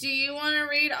Do you want to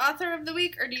read author of the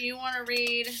week, or do you want to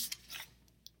read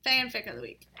fanfic of the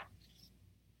week?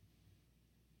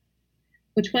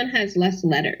 Which one has less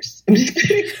letters? I'm just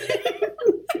kidding.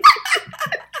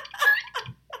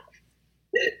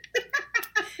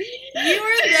 You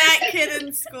were that kid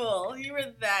in school. You were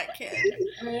that kid.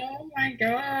 Oh my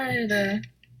god.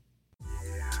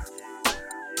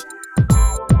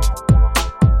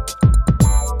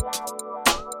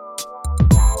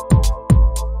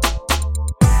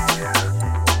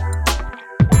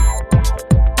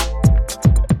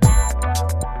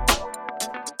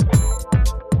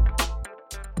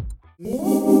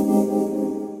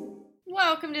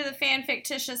 Welcome to the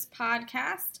Fanfictitious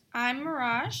podcast. I'm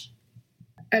Mirage.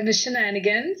 I'm the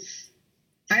Shenanigans.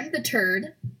 I'm the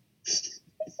turd.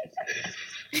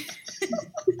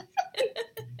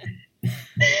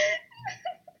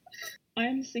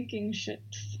 I'm sinking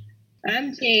ships.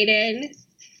 I'm Jaden.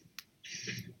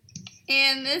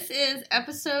 And this is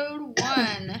episode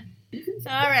 1.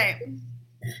 All right.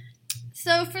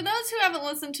 So for those who haven't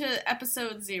listened to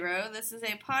episode 0, this is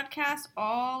a podcast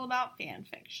all about fan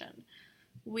fiction.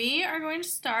 We are going to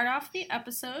start off the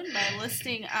episode by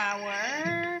listing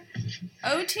our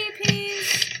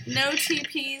OTPs, no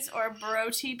TPs, or bro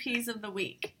TPs of the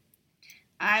week.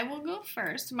 I will go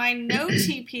first. My no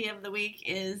TP of the week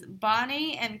is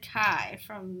Bonnie and Kai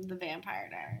from The Vampire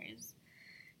Diaries.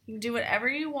 You can do whatever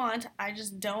you want. I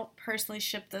just don't personally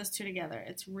ship those two together.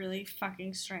 It's really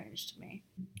fucking strange to me.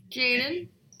 Jaden?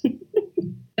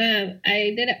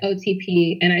 I did an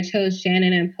OTP and I chose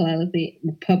Shannon and Penelope.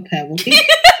 Penelope.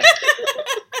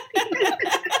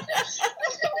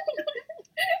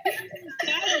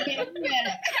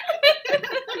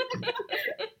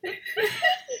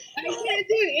 I can't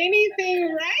do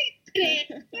anything right today.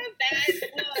 So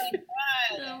bad.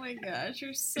 Oh my gosh,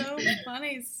 you're so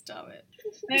funny. Stop it.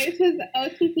 I chose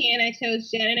OTP and I chose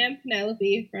Shannon and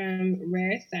Penelope from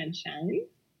Rare Sunshine.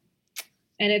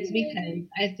 And it's because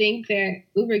I think they're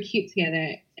uber cute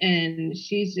together and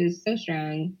she's just so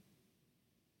strong.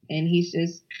 And he's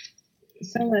just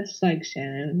so much like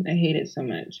Shannon. I hate it so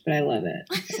much, but I love it.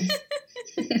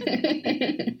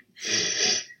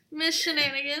 Miss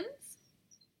Shenanigans?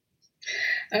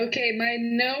 Okay, my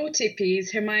no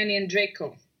TPs, Hermione and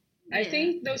Draco. I Yeah.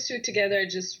 think those two together are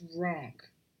just wrong.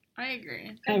 I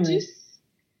agree. What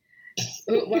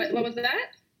was that?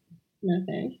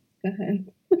 Nothing. Go ahead.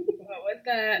 What was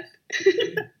that?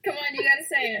 Come on, you gotta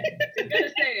say it. You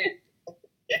gotta say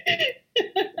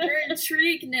it. We're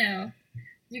intrigued now.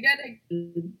 You gotta.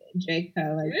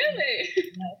 Draco. Like, Really?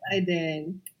 yes, I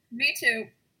did. Me too.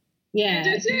 Yeah.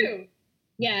 You do too.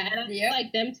 Yeah, and I feel Yep.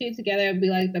 like them two together would be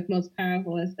like the most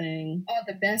powerfulest thing. Oh,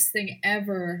 the best thing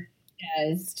ever.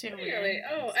 Yes. It's too Really? weird.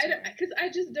 Oh, It's too weird. because I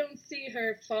just don't see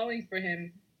her falling for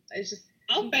him. I just,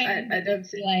 I'll I don't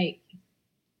see. like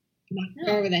knocks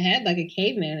her over the head like a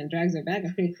caveman and drags her back.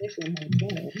 I'm pretty sure she'll have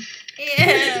it.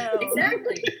 Ew.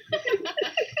 Exactly.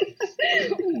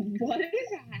 What is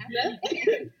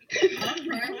happening? I'm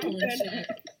primal and shit.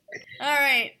 All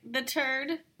right, the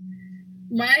turd.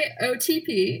 My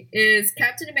OTP is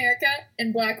Captain America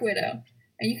and Black Widow.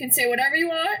 And you can say whatever you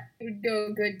want. It would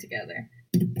go good together.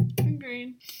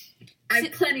 Agreed. I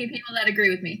have plenty of people that agree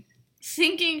with me.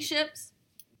 Sinking ships.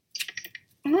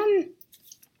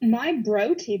 My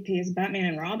bro TP is Batman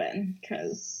and Robin,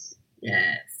 because,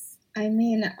 Yes. I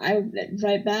mean, I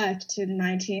right back to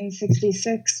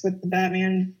 1966 with the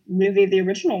Batman movie, the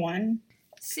original one.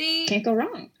 See, Can't go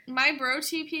wrong. my bro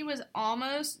TP was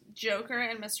almost Joker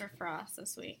and Mr. Frost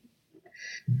this week.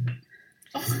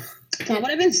 That would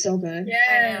have been so good.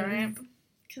 Yeah. I know, right?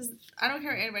 Because I don't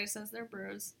care what anybody says, they're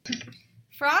bros.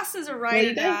 Frost is a ride Well, or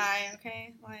you guys- die,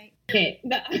 okay? Like, Okay,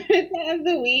 the author of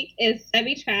the week is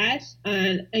Semi Trash,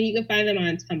 and you can find them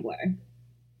on Tumblr.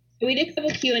 So we did a couple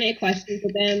Q&A questions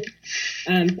with them,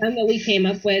 some that we came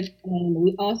up with, and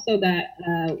we also got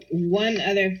one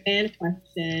other fan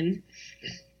question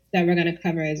that we're going to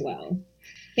cover as well.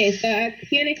 Okay, so our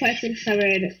Q&A questions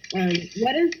covered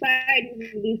what inspired you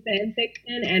to do fan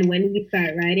fiction and when did you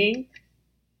start writing?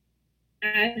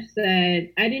 Ash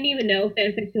said, I didn't even know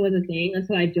fan fiction was a thing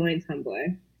until I joined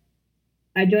Tumblr.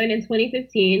 I joined in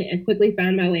 2015 and quickly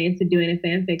found my way into doing a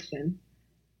fan fiction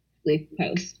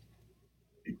post.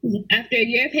 After a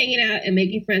year of hanging out and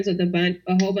making friends with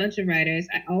a whole bunch of writers,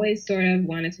 I always sort of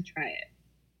wanted to try it.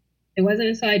 It wasn't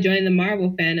until I joined the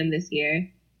Marvel fandom this year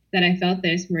that I felt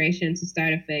the inspiration to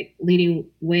start a fic, leading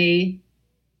way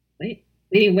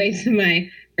to my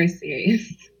first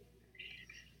series.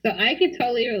 So I could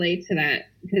totally relate to that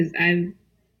because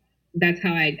that's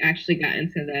how I actually got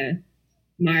into the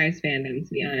Mars fandom,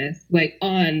 to be honest, like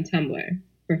on Tumblr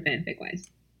for fanfic wise.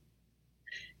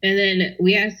 And then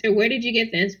we asked her, where did you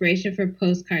get the inspiration for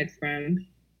postcards from?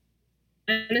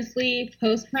 Honestly,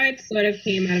 postcards sort of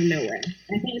came out of nowhere.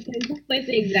 I can't pinpoint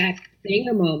the exact thing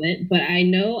or moment, but I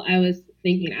know I was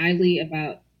thinking idly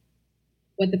about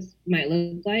what this might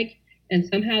look like, and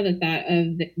somehow the thought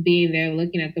of being there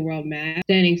looking at the world map,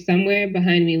 standing somewhere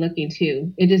behind me looking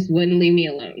too, it just wouldn't leave me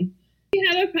alone. Do you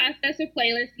have a process or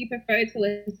playlist you prefer to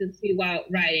listen to while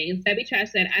writing? And Sebby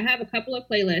Trash said, I have a couple of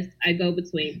playlists I go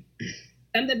between.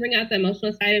 Some that bring out the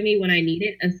emotional side of me when I need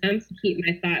it, and some to keep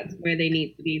my thoughts where they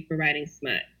need to be for writing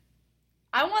smut.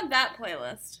 I want that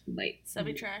playlist. Like,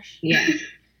 Sebby Trash. yeah. If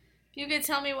you could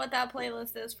tell me what that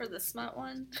playlist is for the smut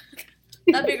one,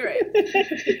 that'd be great.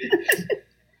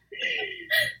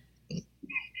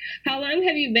 How long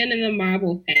have you been in the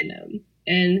Marvel fandom?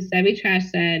 And Sebby Trash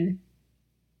said,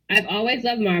 I've always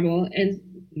loved Marvel and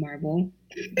Marvel.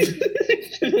 She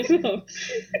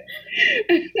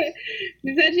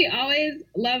said she always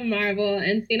loved Marvel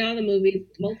and seen all the movies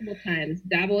multiple times,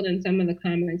 dabbled in some of the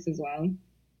comics as well.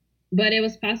 But it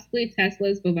was possibly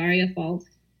Tesla's Bavaria fault.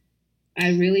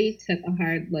 I really took a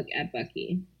hard look at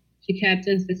Bucky. She kept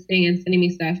insisting and sending me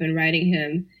stuff and writing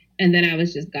him, and then I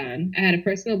was just gone. I had a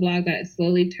personal blog that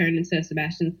slowly turned into a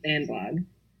Sebastian Stan blog.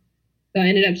 So I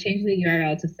ended up changing the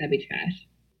URL to Sebby Trash.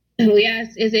 And we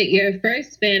asked, is it your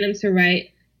first fandom to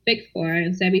write fic for?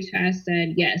 And Sebby Trash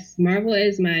said, yes, Marvel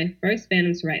is my first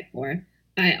fandom to write for.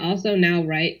 I also now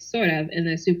write, sort of, in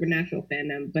the Supernatural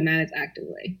fandom, but not as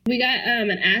actively. We got an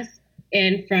ask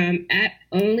in from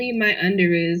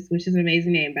 @OnlyMyUnderoos, which is an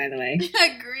amazing name, by the way.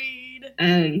 Agreed.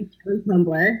 On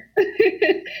Tumblr.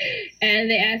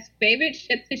 And they asked, favorite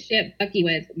ship-to-ship Bucky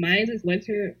with? Mine is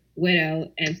Winter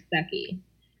Widow and Stucky.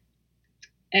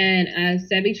 And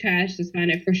Sebby Trash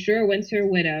responded, for sure, Winter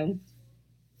Widow.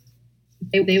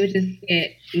 They would just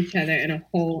get each other in a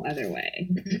whole other way.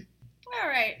 All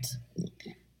right.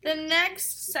 The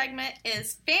next segment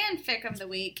is fanfic of the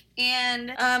week.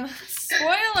 And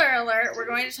spoiler alert, we're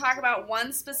going to talk about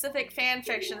one specific fan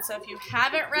fiction. So if you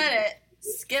haven't read it,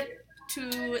 skip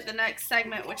to the next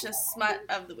segment, which is smut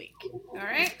of the week. All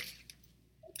right?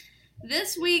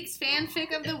 This week's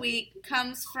fanfic of the week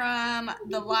comes from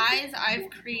The Lies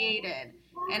I've Created,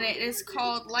 and it is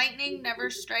called Lightning Never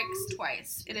Strikes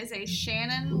Twice. It is a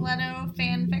Shannon Leto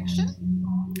fanfiction,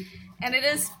 and it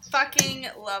is fucking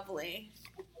lovely,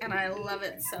 and I love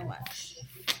it so much.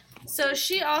 So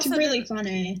she also... It's really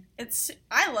funny.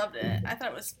 I loved it. I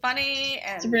thought it was funny,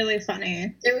 and... It's really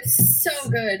funny. It was so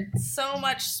good. So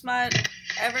much smut.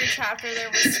 Every chapter there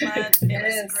was smut. It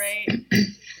was great.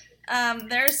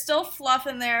 There's still fluff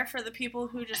in there for the people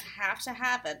who just have to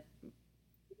have it.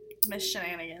 Miss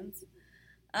Shenanigans.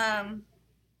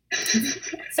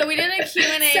 So we did a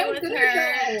Q&A So with good,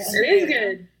 her. though. It is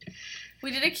good. We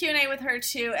did a Q&A with her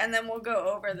too, and then we'll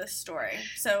go over the story.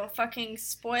 So fucking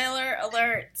spoiler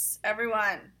alerts,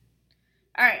 everyone.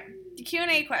 Alright, the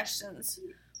Q&A questions.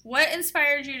 What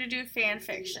inspired you to do fan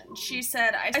fiction? She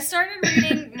said, I started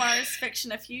reading Mars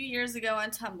fiction a few years ago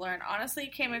on Tumblr and honestly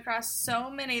came across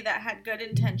so many that had good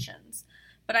intentions.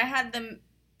 But I had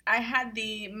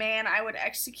the man, I would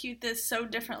execute this so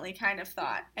differently kind of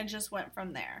thought and just went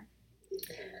from there.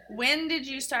 When did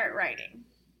you start writing?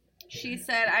 She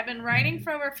said, I've been writing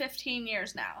for over 15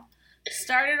 years now.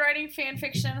 Started writing fan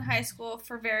fiction in high school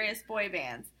for various boy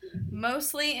bands,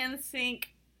 mostly NSYNC,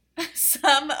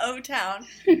 some O-Town.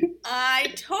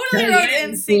 I totally wrote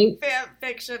NSYNC fan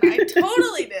fiction. I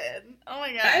totally did. Oh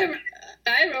my god.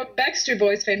 I wrote Backstreet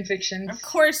Boys fan fiction. Of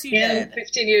course you did.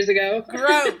 15 years ago.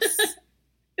 Gross.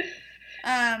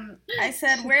 I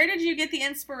said, where did you get the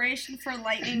inspiration for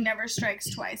Lightning Never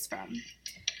Strikes Twice from?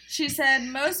 She said,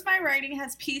 most of my writing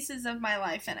has pieces of my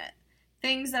life in it.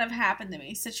 Things that have happened to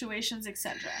me, situations,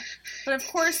 etc. But of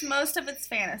course, most of it's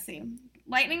fantasy.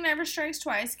 Lightning Never Strikes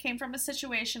Twice came from a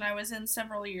situation I was in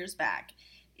several years back.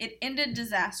 It ended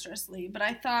disastrously, but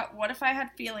I thought, what if I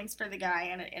had feelings for the guy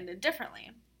and it ended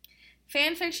differently?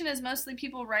 Fan fiction is mostly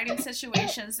people writing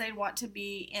situations they want to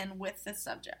be in with the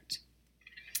subject.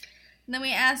 And then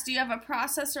we asked, do you have a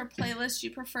process or playlist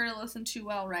you prefer to listen to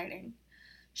while writing?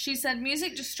 She said,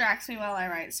 music distracts me while I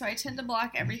write, so I tend to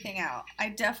block everything out. I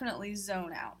definitely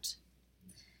zone out.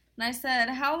 And I said,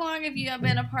 how long have you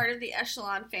been a part of the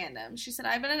Echelon fandom? She said,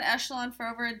 I've been in Echelon for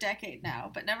over a decade now,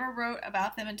 but never wrote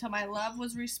about them until my love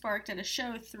was resparked at a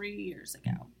show 3 years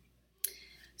ago.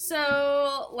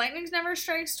 So, Lightning Never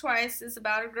Strikes Twice is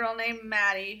about a girl named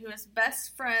Maddie who is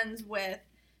best friends with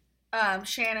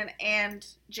Shannon and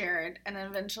Jared, and then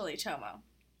eventually Tomo.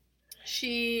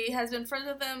 She has been friends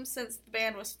with them since the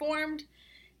band was formed,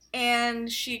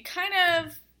 and she kind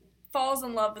of falls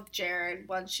in love with Jared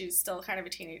once she's still kind of a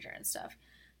teenager and stuff.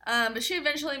 But she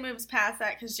eventually moves past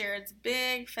that because Jared's a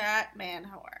big, fat man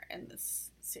whore in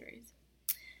this series.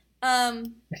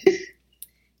 And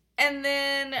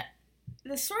then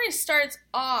the story starts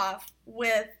off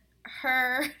with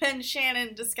her and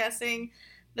Shannon discussing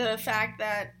the fact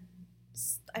that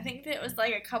I think it was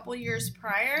like a couple years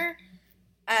prior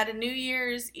at a New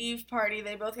Year's Eve party,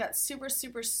 they both got super,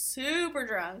 super, super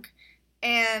drunk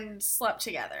and slept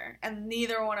together. And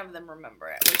neither one of them remember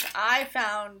it, which I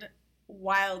found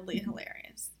wildly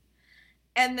hilarious.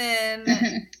 And then,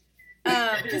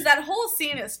 because that whole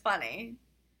scene is funny.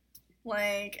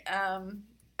 Like, and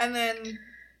then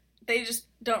they just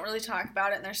don't really talk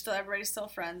about it, and everybody's still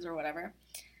friends or whatever.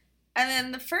 And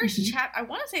then the first I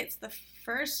want to say it's the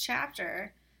first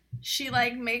chapter, she,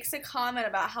 like, makes a comment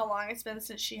about how long it's been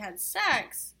since she had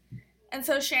sex. And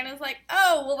so Shannon's like,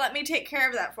 oh, well, let me take care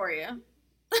of that for you.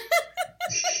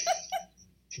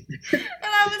 And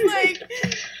I was like,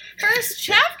 first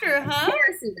chapter, huh?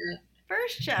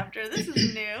 First chapter. This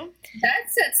is new. That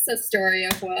sets the story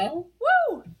up well.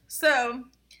 Woo! So,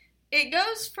 it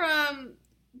goes from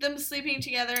them sleeping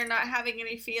together and not having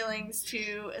any feelings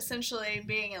to essentially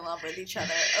being in love with each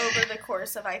other over the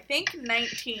course of, I think,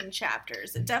 19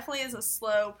 chapters. It definitely is a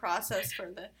slow process for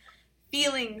the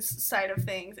feelings side of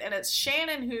things, and it's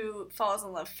Shannon who falls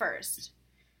in love first.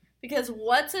 Because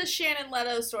what's a Shannon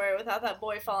Leto story without that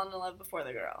boy falling in love before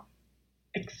the girl?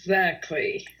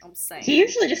 Exactly. I'm saying. He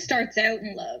usually just starts out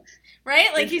in love.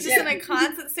 Right? Like, he's just in a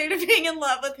constant state of being in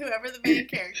love with whoever the main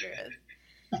character is.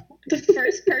 The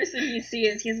first person he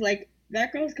sees, he's like,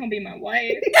 that girl's gonna be my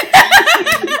wife.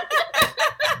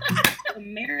 I'll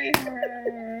marry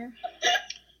her.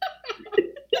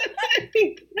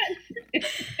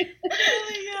 Oh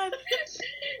my god.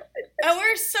 And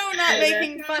we're so not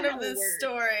making fun of this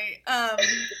story.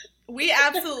 We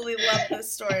absolutely love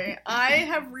this story. I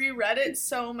have reread it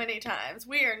so many times.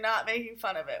 We are not making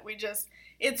fun of it.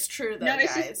 It's true though,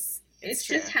 guys. It's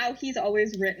just how he's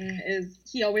always written, is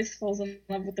he always falls in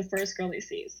love with the first girl he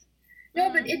sees. No,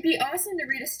 but it'd be awesome to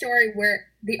read a story where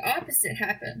the opposite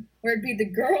happened. Where it'd be the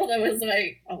girl that was,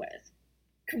 like, always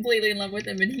completely in love with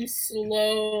him, and he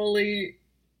slowly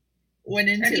went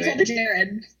into it. He pulled a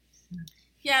Jared.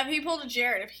 Yeah, if he pulled a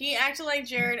Jared. If he acted like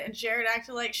Jared and Jared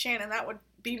acted like Shannon, that would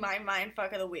be my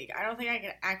mindfuck of the week. I don't think I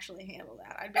could actually handle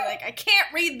that. I'd be like, I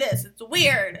can't read this. It's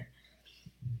weird.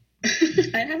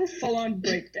 I'd have a full-on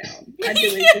breakdown. I'd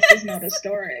be like, this is not a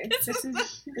story. This is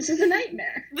a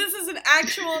nightmare. This is an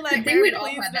actual nightmare. They would all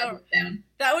Please have no.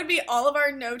 That would be all of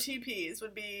our no TPs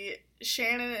would be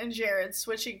Shannon and Jared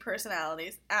switching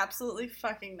personalities. Absolutely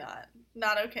fucking not.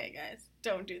 Not okay, guys.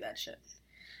 Don't do that shit.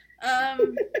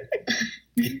 And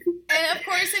of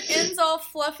course it ends all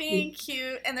fluffy and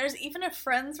cute, and there's even a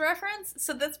Friends reference,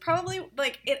 so that's probably,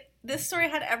 like, this story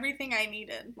had everything I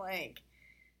needed, like,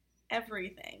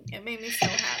 everything. It made me so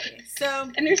happy.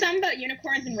 So, and there's something about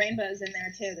unicorns and rainbows in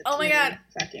there too. That's oh my god,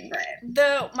 fucking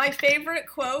great. My favorite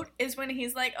quote is when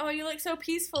he's like, "Oh, you look so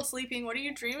peaceful sleeping. What are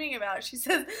you dreaming about?" She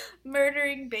says,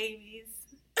 "Murdering babies."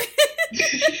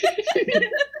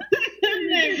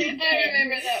 I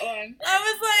remember that one. I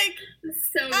was like,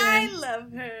 so good. I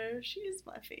love her. She's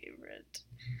my favorite.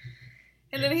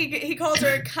 And then he calls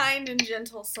her a kind and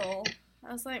gentle soul.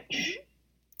 I was like,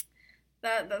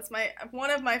 that's one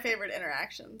of my favorite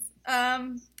interactions.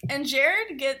 And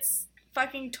Jared gets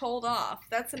fucking told off.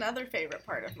 That's another favorite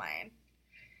part of mine.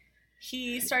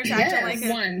 He starts acting like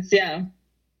once, yeah.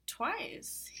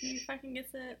 Twice. He fucking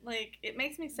gets it. Like, it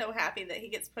makes me so happy that he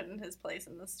gets put in his place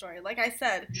in this story. Like I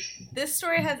said, this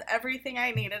story has everything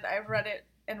I needed. I've read it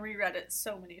and reread it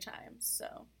so many times.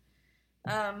 So,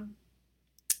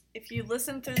 if you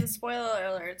listen through the spoiler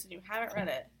alerts and you haven't read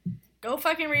it, go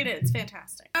fucking read it. It's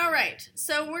fantastic. All right.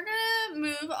 So we're going to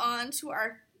move on to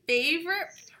our favorite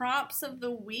prompts of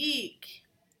the week.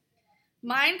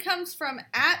 Mine comes from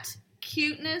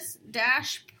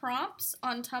 @cuteness-prompts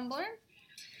on Tumblr.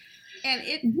 And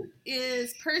it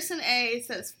is person A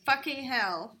says, fucking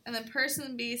hell. And then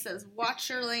person B says, watch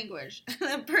your language. And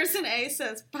then person A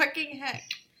says, fucking heck.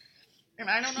 And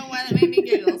I don't know why that made me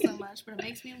giggle so much, but it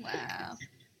makes me laugh.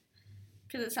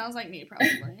 Because it sounds like me,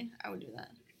 probably. I would do that.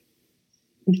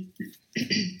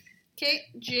 Okay,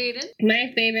 Jaden.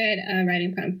 My favorite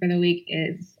writing prompt for the week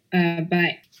is and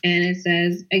it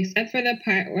says, except for the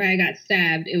part where I got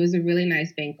stabbed, it was a really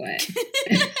nice banquet.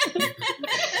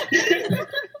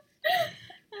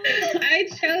 I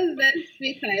chose this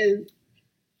because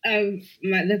of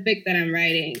the fic that I'm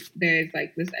writing. There's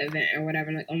like this event or whatever.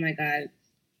 I'm like, oh my god,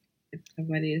 it's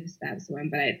somebody to stab someone,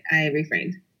 but I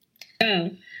refrained.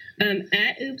 So,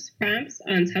 @OopsPrompts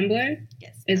on Tumblr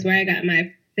is where I got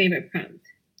my favorite prompt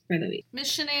for the week.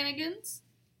 Miss Shenanigans.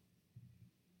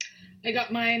 I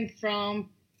got mine from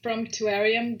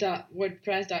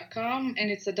promptuarium.wordpress.com,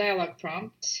 and it's a dialogue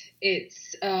prompt.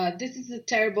 It's, this is a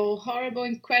terrible, horrible,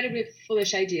 incredibly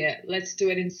foolish idea. Let's do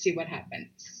it and see what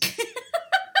happens.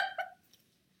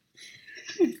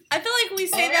 I feel like we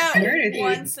say I heard that it.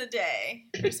 once a day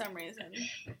for some reason.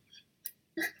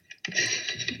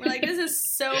 We're like, this is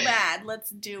so bad.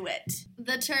 Let's do it.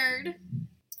 The turd.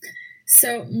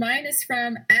 So mine is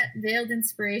from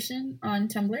 @VeiledInspiration on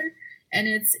Tumblr, and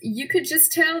it's, you could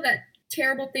just tell that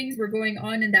terrible things were going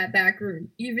on in that back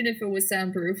room, even if it was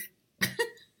soundproof.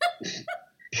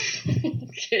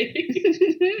 Okay.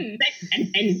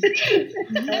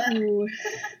 Ooh.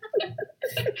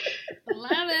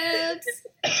 Love it.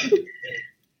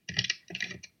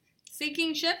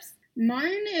 Sinking ships.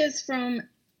 Mine is from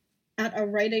at a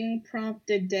writing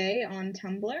prompted day on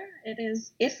Tumblr. It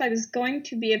is, if I was going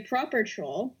to be a proper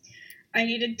troll, I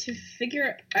needed to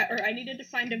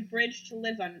find a bridge to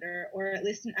live under, or at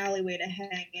least an alleyway to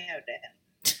hang out in.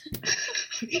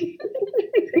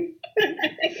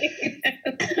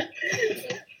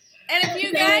 And if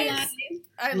you guys,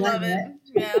 I love it.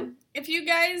 Yeah. If you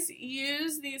guys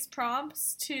use these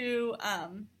prompts to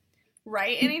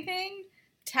write anything,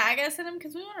 tag us in them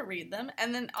because we want to read them,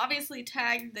 and then obviously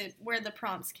tag where the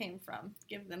prompts came from.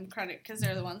 Give them credit because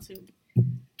they're the ones who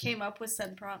came up with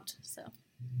said prompt. So, all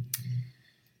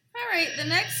right, the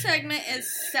next segment is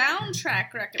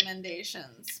soundtrack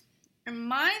recommendations, and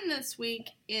mine this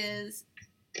week is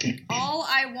 "All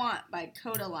I Want" by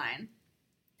Codaline.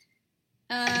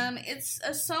 It's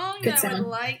a song Good that I would song.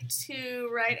 like to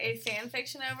write a fan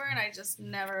fiction over, and I just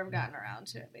never have gotten around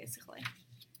to it, basically.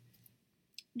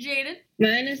 Jaden?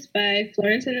 Mine is by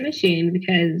Florence and the Machine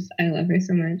because I love her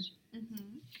so much. Mm-hmm.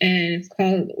 And it's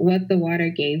called What the Water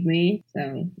Gave Me.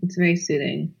 So it's very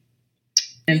soothing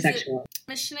and Is it- sexual.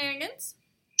 Miss Shenanigans?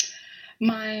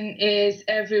 Mine is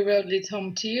Every Road Leads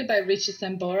Home to You by Richie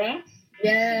Sambora.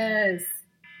 Yes.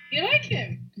 You like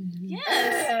him?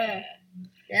 Yes.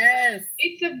 Yes.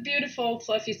 It's a beautiful,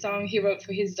 fluffy song he wrote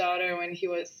for his daughter when he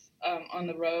was on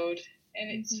the road. And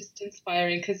it's just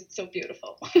inspiring because it's so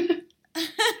beautiful.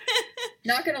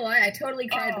 Not gonna lie, I totally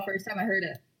cried the Oh. first time I heard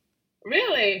it.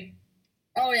 Really?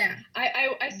 Oh yeah.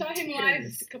 I saw him live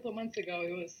Tears. a couple of months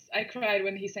ago. I cried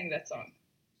when he sang that song.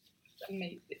 It's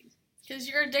amazing. Because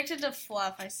you're addicted to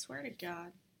fluff, I swear to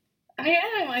God. I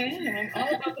am. I'm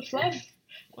all about the fluff.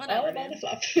 Whatever. All about dude. the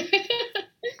fluff.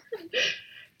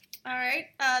 All right,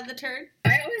 the turd.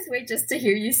 I always wait just to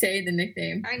hear you say the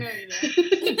nickname. I know you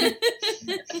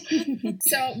do.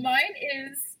 So mine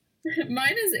is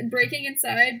Breaking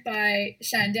Inside by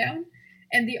Shandown.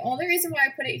 And the only reason why I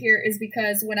put it here is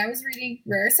because when I was reading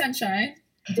Rare Sunshine,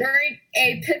 during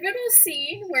a pivotal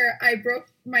scene where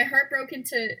my heart broke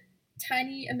into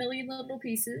a million little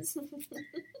pieces,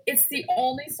 it's the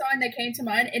only song that came to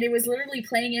mind, and it was literally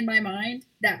playing in my mind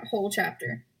that whole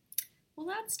chapter. Well,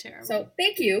 that's terrible. So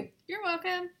thank you You're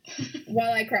welcome.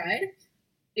 while I cried.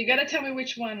 You gotta tell me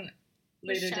which one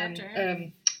Which later than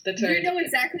chapter? the third. You know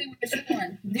exactly which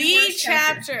one. The worst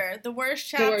chapter. The worst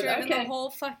chapter in the okay. whole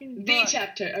fucking book. The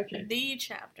chapter, okay. The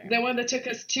chapter. The one that took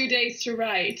us 2 days to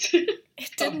write. It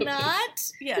did Probably.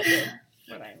 not? Yeah, it did.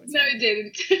 What I was No, it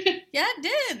didn't. Yeah, it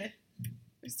did. It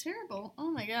was terrible.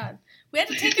 Oh my God. We had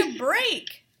to take a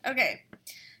break. Okay.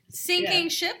 Sinking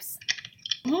ships.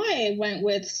 I went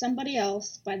with Somebody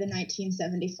Else by the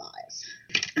 1975.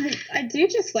 I do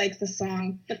just like the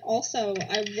song, but also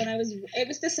it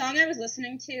was the song I was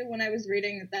listening to when I was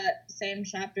reading that same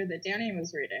chapter that Danny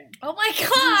was reading. Oh my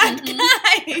God,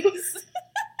 guys.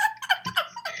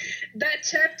 That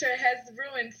chapter has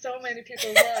ruined so many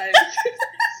people's lives.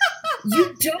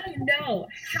 You don't know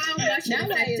how much Now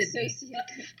it I affected me.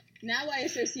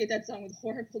 associate that song with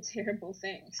horrible, terrible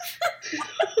things.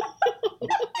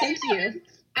 Thank you.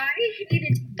 I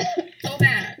hated you so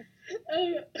bad.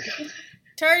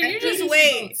 Turd, I you just hated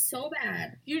wait. both so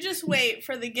bad. You just wait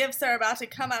for the gifts that are about to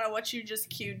come out of what you just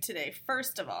cued today,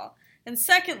 first of all. And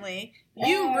secondly,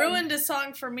 you ruined a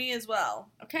song for me as well,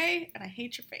 okay? And I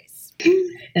hate your face.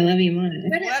 I love you more.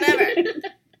 But Whatever.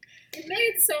 it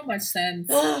made so much sense.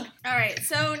 All right,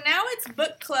 so now it's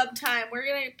book club time. We're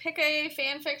going to pick a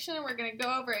fan fiction and we're going to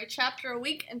go over a chapter a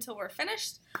week until we're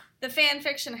finished. The fan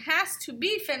fiction has to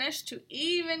be finished to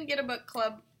even get a book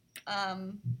club,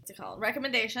 what's it called?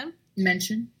 Recommendation.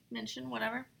 Mention.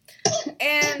 Whatever.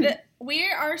 And we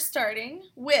are starting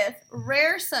with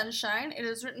Rare Sunshine. It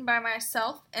is written by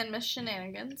myself and Miss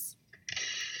Shenanigans.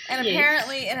 And Yes.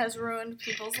 apparently it has ruined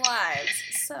people's lives.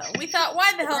 So we thought,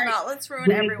 why the hell not? Let's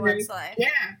ruin everyone's life. Yeah.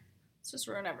 Let's just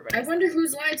ruin I everybody's wonder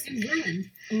whose lives you ruined.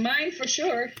 Mine for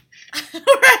sure. life.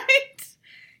 Right?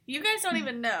 You guys don't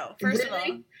even know. First of all,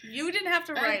 Really? you didn't have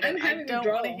to write I'm it. I having don't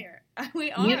want to withdrawal. hear it. We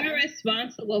You're are.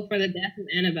 responsible for the death of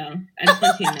Annabelle. I just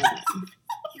want you to know that.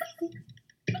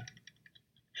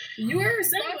 You are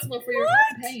responsible for your What?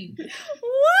 own pain.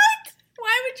 What?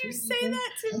 Why would you say that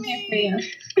to I'm here for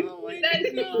me? you. Oh my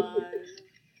That's- god.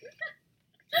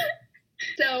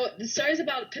 So the story is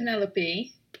about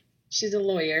Penelope. She's a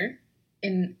lawyer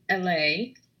in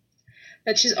LA,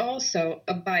 but she's also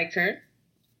a biker.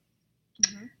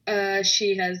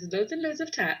 She has loads and loads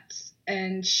of tats,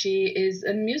 and she is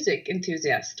a music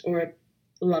enthusiast or a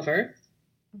lover.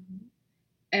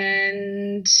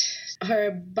 And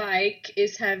her bike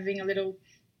is having a little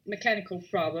mechanical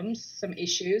problems, some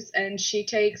issues, and she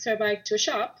takes her bike to a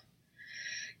shop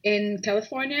in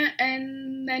California,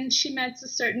 and then she meets a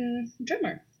certain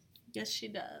drummer. Yes, she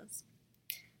does.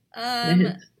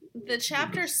 The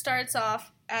chapter starts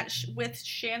off with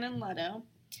Shannon Leto,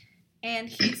 and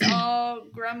he's all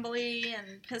grumbly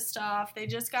and pissed off. They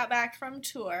just got back from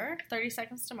tour, 30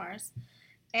 Seconds to Mars,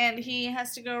 and he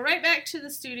has to go right back to the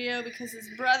studio because his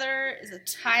brother is a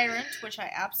tyrant, which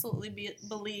I absolutely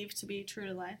believe to be true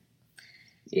to life.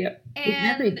 Yep.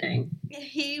 And Everything.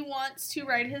 he wants to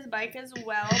ride his bike as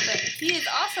well, but he is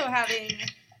also having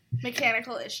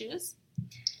mechanical issues.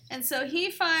 And so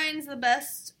he finds the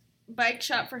best bike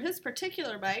shop for his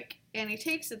particular bike, and he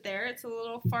takes it there. It's a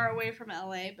little far away from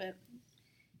LA, but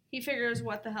he figures,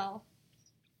 what the hell.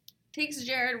 Takes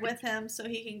Jared with him so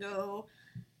he can go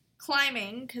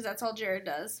climbing, because that's all Jared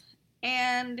does.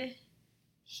 And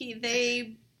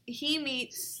he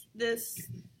meets this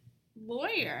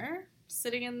lawyer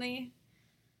sitting in the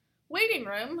waiting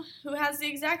room who has the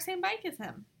exact same bike as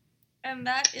him. And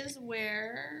that is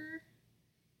where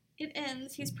it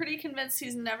ends. He's pretty convinced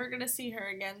he's never going to see her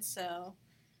again, so...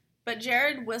 But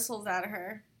Jared whistles at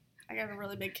her. I got a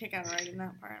really big kick out of writing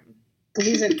that part. Because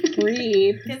he's a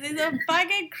creep. Because he's a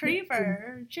fucking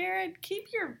creeper. Jared, keep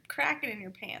your cracking in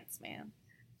your pants, man.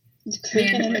 He's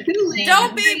creeping in the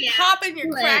Don't be Yeah. popping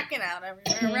your Right. cracking out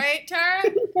everywhere, right, Tara?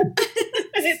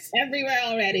 It's everywhere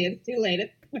already. It's too late.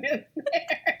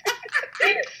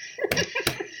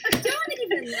 Don't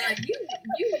even lie.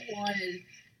 You wanted.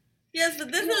 Yes,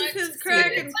 but this What? is his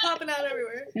cracking popping out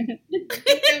everywhere.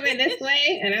 Come in this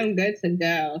way, and I'm good to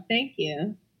go. Thank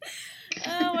you.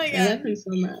 Oh my I love god. him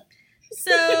so much.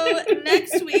 So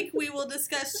next week we will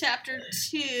discuss chapter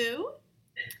 2.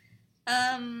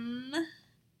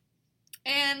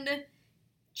 And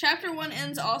chapter 1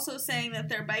 ends also saying that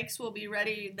their bikes will be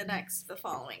ready the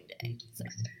following day. So,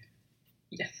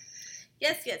 Yes.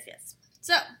 yes.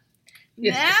 So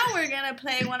Yes. now we're gonna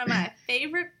play one of my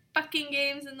favorite fucking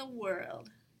games in the world.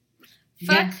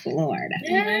 Fuck, Yes, Lord.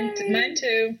 Mine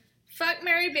too. fuck,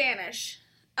 marry, banish.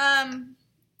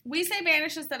 We say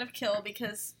banish instead of kill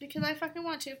because I fucking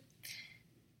want to.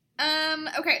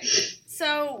 Okay,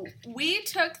 so we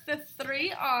took the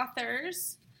 3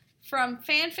 authors from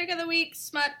Fanfic of the Week,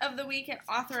 Smut of the Week, and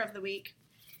Author of the Week,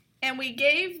 and we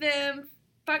gave them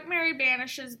fuck, marry,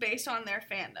 banishes based on their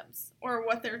fandoms or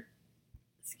what their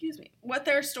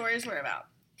stories were about.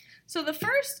 So the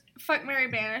first fuck, marry,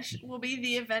 banish will be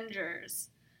the Avengers.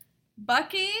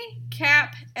 Bucky,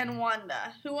 Cap, and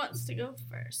Wanda. Who wants to go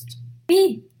first?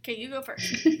 Me. Okay, you go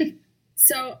first.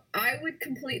 So I would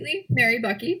completely marry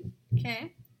Bucky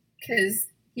Okay. because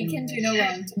he can do no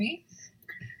wrong to me.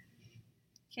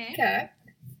 Okay. Cap.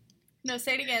 No,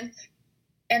 say it again.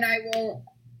 And I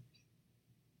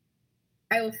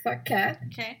will fuck Cap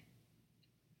Okay.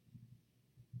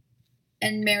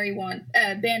 and marry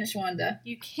banish Wanda.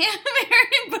 You can't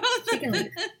marry both She of can them.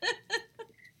 leave.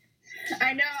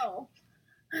 I know.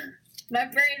 My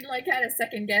brain had a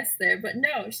second guess there, but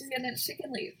no, she can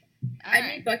leave. I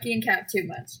Alright, need Bucky and Cap too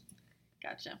much.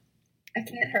 gotcha. I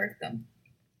can't hurt them.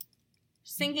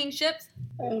 Sinking ships?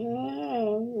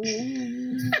 Oh.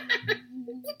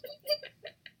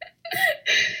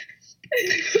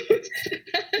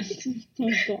 Oh,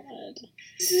 God.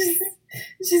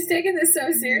 She's taking this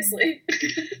so seriously.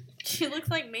 She looks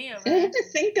like me over I there. have to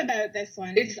think about this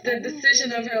one. It's the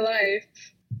decision of her life.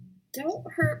 Don't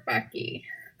hurt Bucky.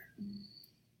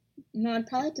 No, I'd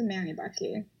probably have to marry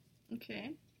Bucky.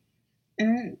 Okay. I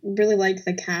don't really like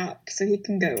the Cap, so he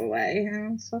can go away.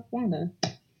 Fuck Wanda.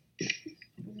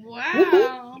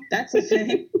 Wow. That's a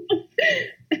thing.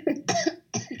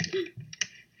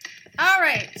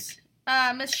 Alright.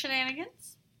 Miss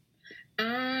Shenanigans?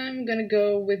 I'm gonna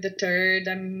go with the third.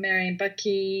 I'm marrying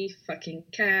Bucky, fucking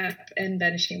Cap, and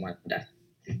banishing Wanda.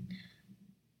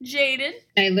 Jaden?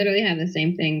 I literally have the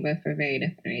same thing, but for very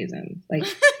different reasons. Like,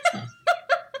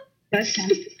 fuck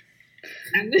Cat.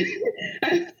 I'm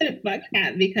gonna fuck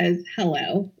Cat because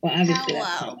hello. Well, obviously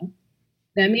that's Hello. hello.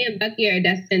 That me and Bucky are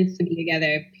destined to be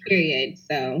together, period.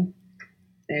 So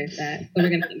there's that. So we're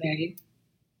going to get married.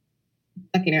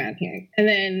 Fucking around here. And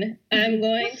then I'm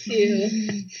going to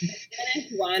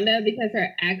finish Wanda because her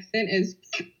accent is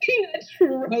fucking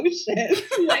atrocious.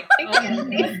 Like, Oh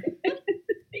my God.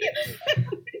 Oh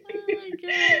my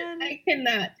god. I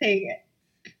cannot take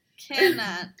it.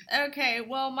 Cannot. Okay,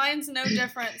 well, mine's no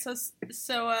different.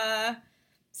 So,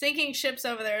 Sinking Ships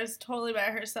over there is totally by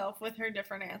herself with her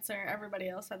different answer. Everybody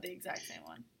else had the exact same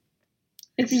one.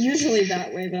 It's usually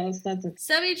that way, though. So that's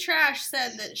Subby Trash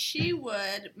said that she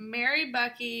would marry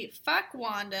Bucky, fuck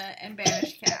Wanda, and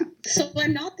banish Cap. so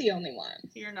I'm not the only one.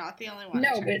 You're not the only one.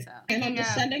 No, it turns out. And I'm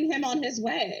just sending him on his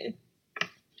way.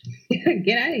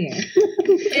 Get out of here.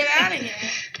 Get out of here.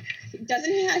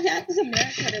 Doesn't he has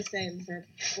America to save for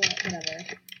whatever?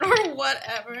 Or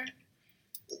whatever.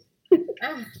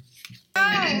 Oh,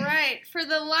 All right. For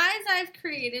the lies I've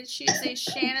created, she's a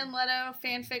Shannon Leto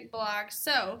fanfic blog.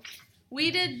 So, we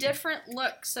did different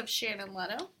looks of Shannon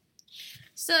Leto.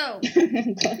 So,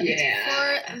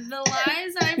 Yeah. for the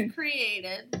lies I've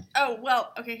created,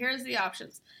 okay, here's the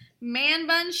options. Man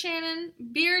bun Shannon,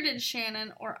 bearded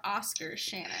Shannon, or Oscar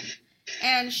Shannon.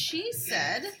 And she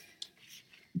said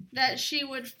that she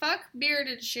would fuck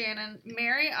bearded Shannon,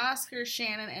 marry Oscar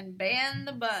Shannon, and ban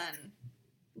the bun.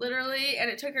 Literally, and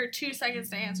it took her 2 seconds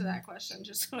to answer that question,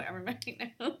 just so everybody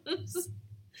knows.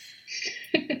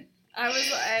 I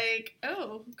was like,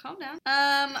 oh, calm down.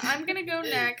 I'm gonna go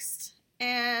next,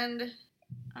 and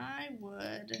I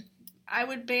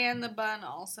would ban the bun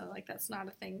also. Like, that's not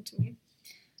a thing to me.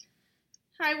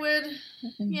 I'm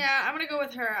gonna go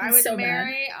with her. I would So bad.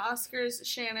 marry Oscar's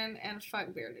Shannon and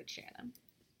fuck bearded Shannon.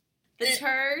 The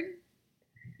turd,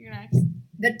 you're next.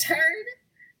 the turd?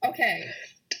 Okay.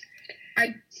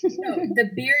 No,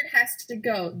 the beard has to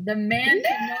go. The man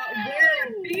cannot wear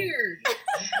a beard.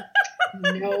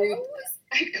 No,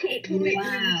 I completely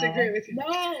Wow. disagree with you. No,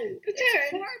 The it's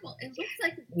turd. horrible. It looks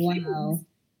like Wow.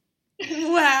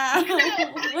 Wow.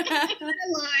 You're out of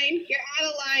line. You're out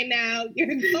of line now. You're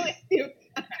going to.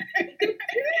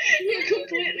 You're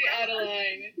completely out of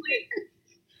line.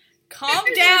 Calm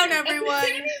down, everyone.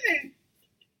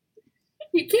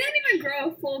 He can't even grow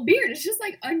a full beard. It's just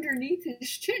like underneath his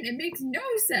chin. It makes no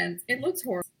sense. It looks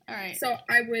horrible. All right. So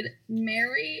I would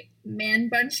marry Man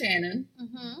Bun Shannon,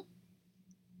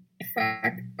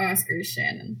 fuck Oscar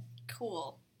Shannon.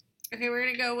 Cool. Okay, we're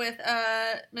gonna go with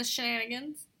Miss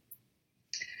Shenanigans.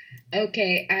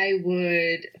 Okay, I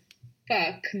would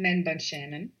fuck Men Bun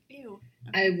Shannon. Ew.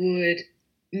 I would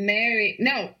marry.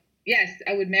 No, yes,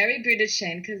 I would marry Bearded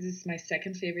Shan because it's my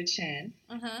second favorite Shan.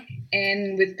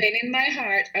 And with pain in my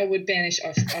heart, I would banish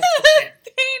Oscar Shan.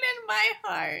 Pain in my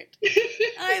heart.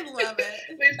 I love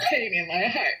it. With pain in my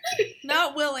heart.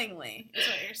 Not willingly, is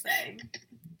what you're saying.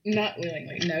 Not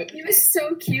willingly, nope. He was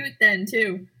so cute then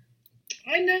too.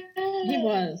 I know. He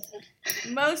was.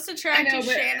 Most attractive I know,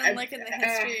 but Shannon lick in the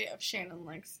history of Shannon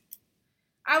licks.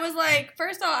 I was like,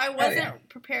 first of all, I wasn't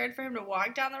prepared for him to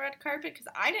walk down the red carpet because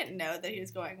I didn't know that he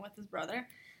was going with his brother.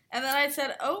 And then I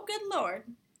said, oh, good Lord,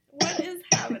 what is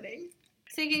happening?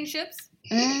 Sinking ships?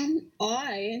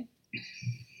 I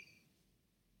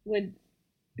would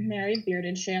marry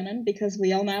bearded Shannon because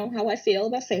we all know how I feel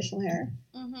about facial hair.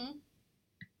 Mm-hmm.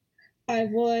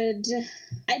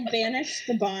 I'd banish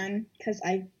the bun because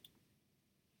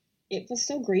it was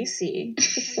so greasy. It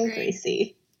was so Agreed.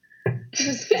 greasy. It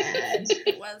was bad.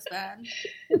 It was bad.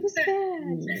 It was bad.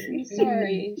 I'm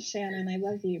sorry, Shannon. I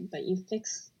love you, but you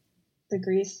fixed the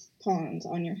grease ponds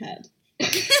on your head.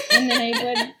 And then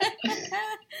I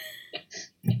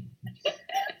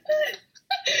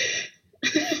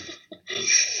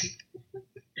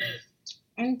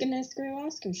I'm gonna screw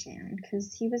Oscar Shannon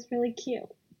because he was really cute.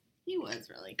 He was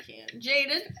really cute.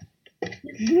 Jaded?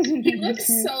 He looks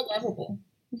so lovable.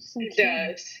 So It cute.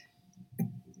 does.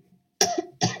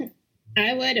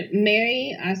 I would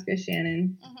marry Oscar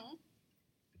Shannon.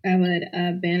 Mm-hmm. I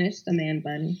would banish the man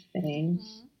bun thing.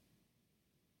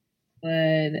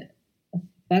 Would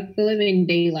fuck the living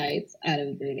daylights out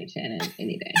of Bearded Shannon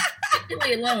any day.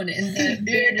 Completely alone in the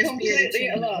You're completely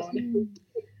alone.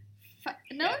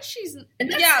 No, she's... And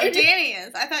that's- Yeah, it is- Danny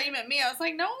is. I thought you meant me. I was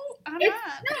like, no, I'm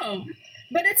not. No,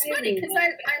 but it's I funny because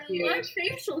really I cute. love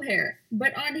facial hair,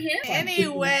 but on him,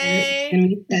 Anyway, And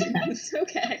we said that. It's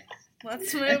okay.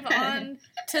 let's move on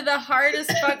to the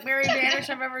hardest fuck, marry, banish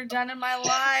I've ever done in my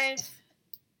life.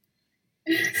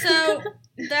 So,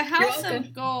 The House welcome.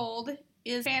 of Gold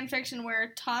is fan fiction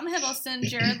where Tom Hiddleston,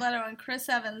 Jared Leto, and Chris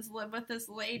Evans live with this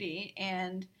lady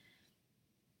and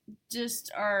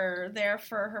just are there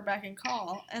for her beck and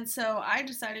call. And so I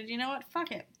decided, you know what,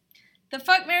 fuck it. The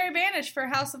Fuck, Marry, Banish for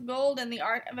House of Gold and The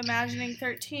Art of Imagining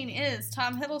 13 is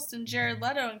Tom Hiddleston, Jared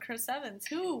Leto, and Chris Evans.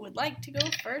 Who would like to go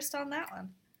first on that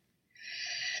one?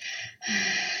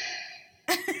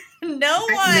 No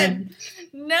one.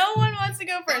 No one wants to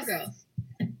go first.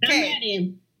 I'm Okay.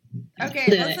 ready. Okay,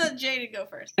 Do let's it. let Jada go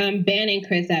first. I'm banning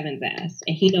Chris Evans' ass,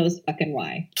 and he knows fucking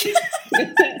why.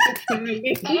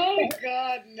 Oh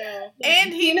God, no.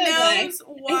 And he You know why. knows It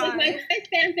was my why. first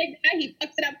fanfic guy. He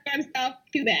fucks it up for himself.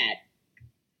 Too bad.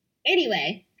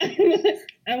 Anyway,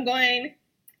 I'm going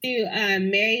to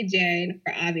marry Jared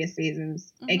for obvious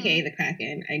reasons, Mhm. aka the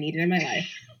Kraken. I need it in my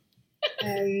life.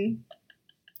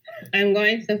 I'm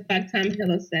going to fuck Tom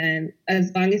Hiddleston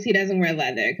as long as he doesn't wear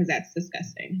leather, because that's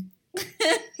disgusting.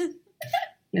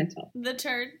 That's all. The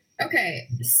turd. Okay,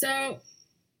 so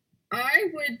I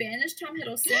would banish Tom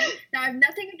Hiddleston. Now, I have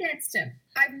nothing against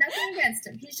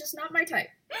him. He's just not my type.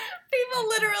 People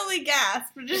literally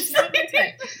gasp. Just Not my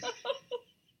type.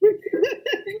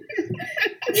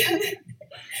 He's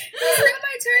not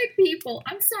my type, people.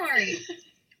 I'm sorry.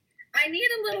 I need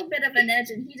a little bit of an edge,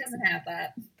 and he doesn't have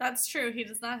that. That's true. He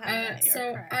does not have that. You're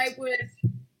So correct. I would.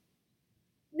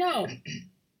 No.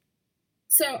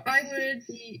 So I would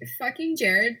be fucking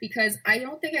Jared because I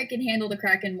don't think I can handle the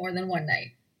Kraken more than one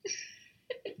night.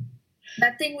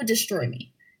 That thing would destroy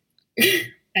me.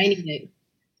 I need it.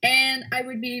 And I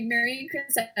would be marrying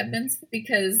Chris Evans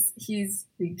because he's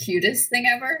the cutest thing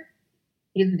ever.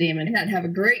 He's a And demon. I'd have a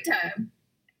great time.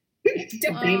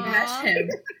 Don't Aw. bash him.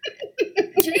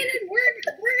 Jaden, we're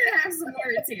gonna have some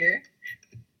words here.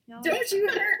 Y'all- Don't you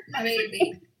hurt my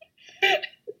baby.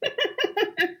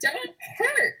 Don't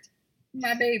hurt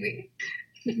my baby.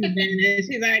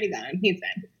 She's already gone. He's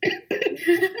dead.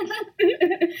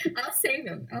 I'll save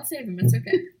him. It's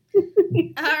okay. All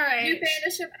You right.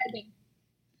 banish him, I think.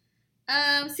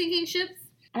 Sinking ships.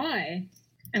 I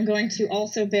am going to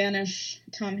also banish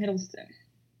Tom Hiddleston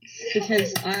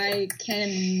because I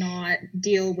cannot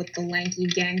deal with the lanky,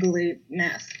 gangly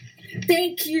mess.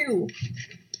 Thank you.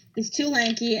 He's too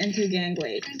lanky and too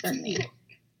gangly for me.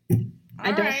 I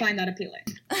All don't right. find that appealing.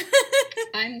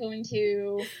 I'm going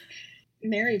to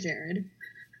marry Jared.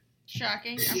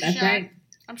 Shocking. I'm That's shocked. right.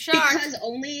 I'm shocked.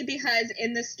 Because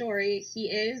in this story, he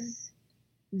is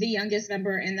the youngest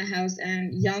member in the house,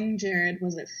 and young Jared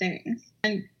was a thing.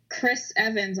 And Chris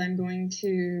Evans, I'm going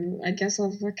to, I guess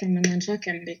I'll fuck him and then chuck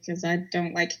him because I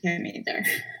don't like him either.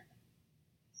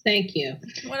 Thank you.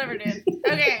 Whatever, dude.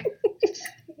 Okay.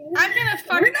 I'm gonna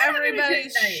fuck We're not having a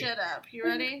everybody's good night. shit up. You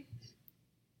ready?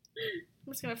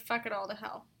 I'm just gonna fuck it all to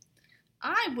hell.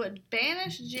 I would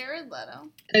banish Jared Leto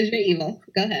Because you're evil.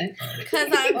 Go ahead. because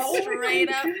I'm Oh my straight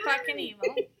up God. fucking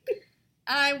evil.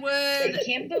 I I would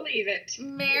can't believe it.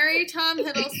 marry Tom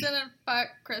Hiddleston and fuck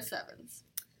Chris Evans.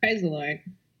 Praise the Lord.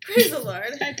 Praise the Lord.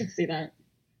 I could see that.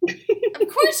 Of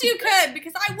course you could,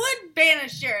 because I would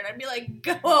banish Jared. I'd be like,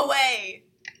 go away.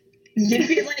 You'd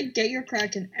be like, get your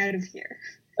Kraken out of here.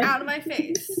 Out of my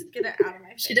face. Get it out of my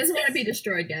face. She doesn't want to be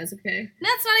destroyed, guys, okay?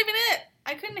 That's not even it.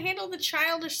 I couldn't handle the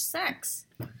childish sex.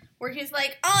 Where he's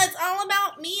like, oh, it's all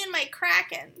about me and my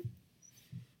Kraken.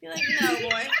 Be like, no,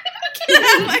 boy. Get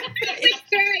out of my face.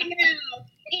 Right now.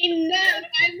 Enough.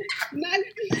 I'm not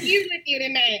going to be with you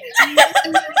tonight.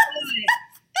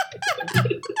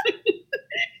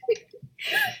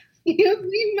 You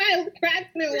leave my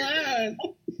Kraken alone.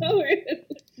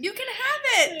 You can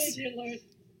have it. Dear Lord.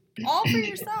 All for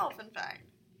yourself, in fact.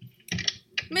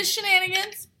 Miss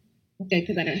Shenanigans. Okay,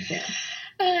 because I don't care.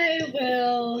 I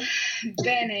will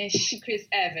banish Chris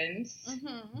Evans.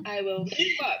 Mm-hmm. I will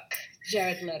fuck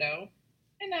Jared Leto.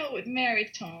 And I would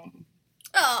marry Tom.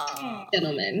 Oh.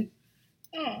 Gentleman.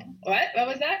 Oh, what? What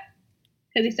was that?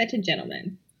 Because he's such a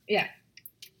gentleman. Yeah.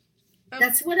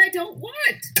 That's what I don't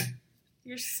want.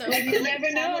 You're so Like, funny. you never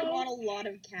I would know. want a lot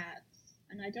of cats,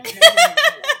 and I don't know how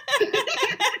to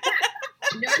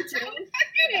No joke.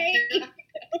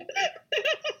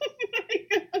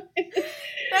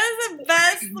 That is the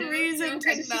best No, reason no, I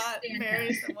to just not stand marry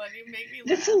back. someone. You make me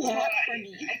That's laugh. a lot for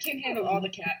me. I can't handle all the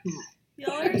cats.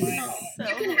 Y'all are No. so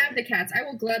You can have the cats. I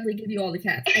will gladly give you all the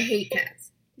cats. I hate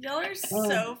cats. Y'all are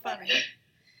so funny.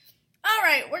 All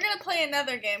right, we're gonna play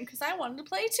another game because I wanted to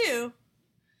play too.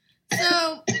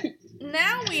 So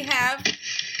now we have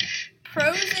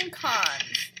pros and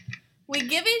cons. We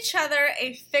give each other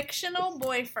a fictional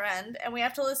boyfriend, and we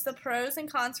have to list the pros and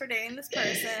cons for dating this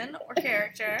person or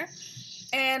character,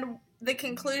 and the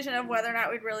conclusion of whether or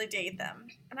not we'd really date them.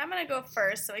 And I'm gonna go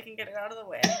first so we can get it out of the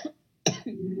way.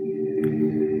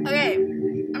 Okay,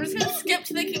 I'm just gonna skip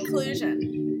to the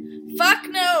conclusion. Fuck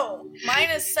no!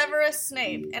 Mine is Severus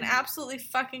Snape, and absolutely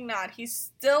fucking not. He's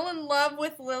still in love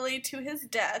with Lily to his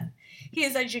death. He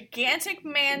is a gigantic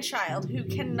man-child who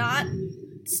cannot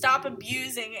stop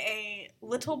abusing a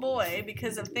little boy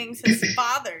because of things his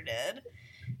father did.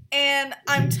 And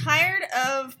I'm tired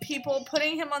of people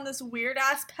putting him on this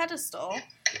weird-ass pedestal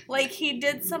like he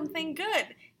did something good.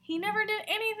 He never did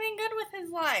anything good with his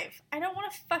life. I don't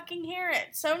want to fucking hear it.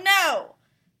 So no!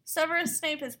 Severus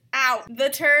Snape is out. The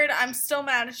turd, I'm still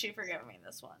mad at you for giving me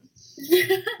this one.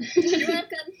 You're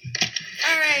welcome.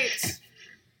 Alright.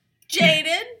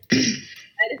 Jaded?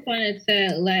 I just wanted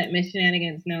to let Miss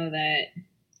Shenanigans know that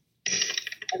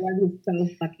I love you so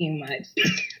fucking much.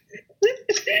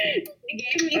 It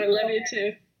gave me I love you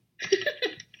too.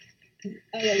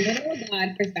 a little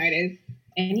god for starters,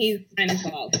 and he's kind of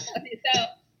bald. Okay, so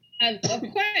of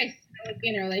course I would be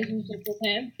in a relationship with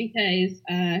him because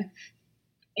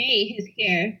his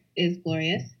hair is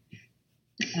glorious.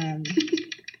 And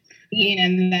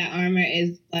that armor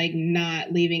is like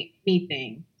not leaving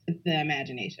anything to the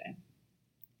imagination.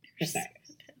 For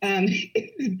starters.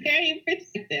 It's very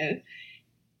protective.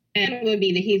 And it would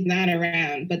be that he's not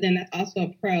around, but then that's also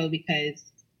a pro because,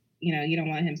 you don't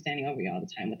want him standing over you all the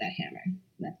time with that hammer.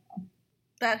 That's all.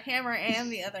 That hammer and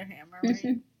the other hammer,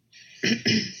 right?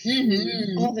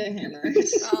 Mm-hmm. All the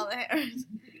hammers. All the hammers.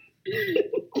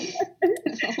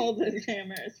 All those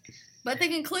hammers. But the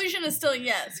conclusion is still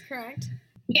yes, correct?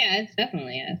 Yeah, it's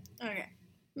definitely yes. Okay.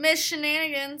 Miss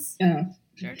Shenanigans. Oh.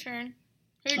 It's your turn.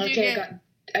 Who'd you Okay, get?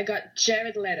 I got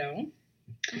Jared Leto.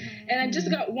 And I just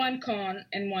got one con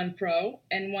and one pro,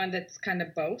 and one that's kind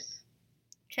of both.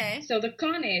 Okay. So the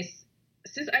con is,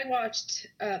 since I watched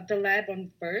The Lab on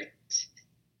Bert,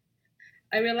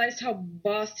 I realized how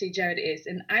bossy Jared is,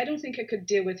 and I don't think I could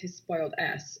deal with his spoiled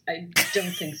ass. I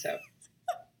don't think so.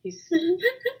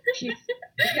 He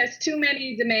has too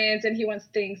many demands, and he wants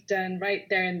things done right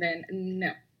there and then.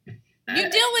 No. You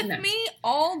deal with no. me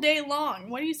all day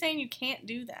long. What are you saying you can't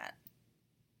do that?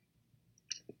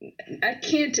 I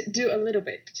can't do a little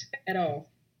bit at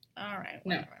all. All right.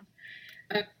 No.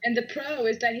 Whatever. And the pro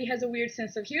is that he has a weird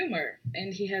sense of humor,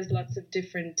 and he has lots of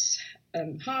different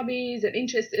hobbies and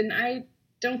interests, and I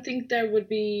don't think there would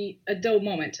be a dull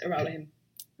moment around him.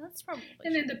 That's probably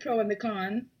And then the pro and the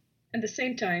con, at the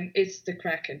same time, is the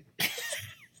Kraken.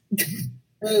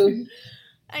 Oh.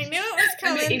 I knew it was I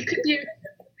coming. mean,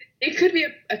 it could be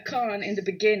a con in the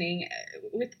beginning.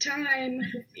 With time,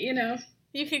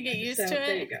 You could get used So, to it.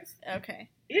 there you go. Okay.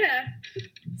 Yeah.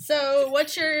 So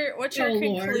what's your Oh,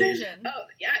 Lord. conclusion? Oh,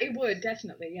 yeah, it would,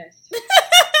 definitely, yes.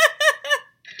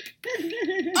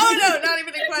 Oh no, not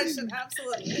even a question.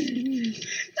 Absolutely.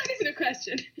 Not even a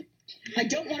question. I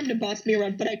don't want him to boss me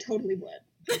around, but I totally would.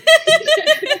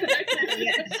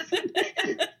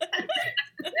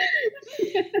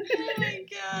 Oh my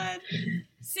god.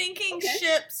 Sinking Okay.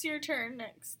 ships, your turn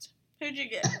next. Who'd you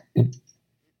get?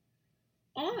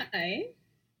 I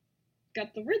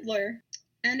got the Riddler,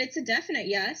 and it's a definite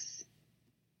yes.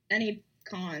 Any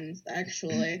cons,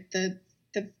 actually.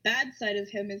 The bad side of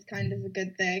him is kind of a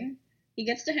good thing. He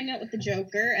gets to hang out with the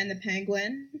Joker and the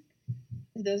Penguin.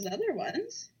 Those other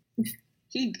ones.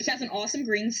 He has an awesome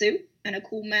green suit and a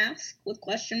cool mask with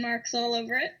question marks all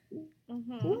over it.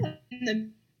 Mm-hmm. In the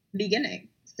beginning.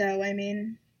 So, I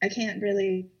mean, I can't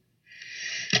really...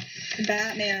 The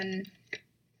Batman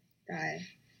guy.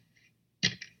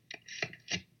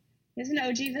 He's an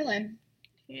OG villain.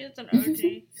 He is an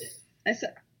OG.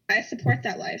 I support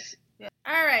that life. Yeah.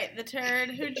 Alright, the turd.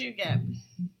 Who'd you get?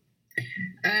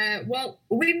 Well,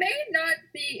 we may not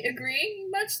be agreeing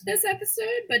much this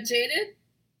episode, but Jaded,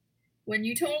 when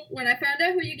I found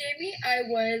out who you gave me, I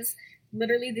was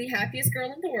literally the happiest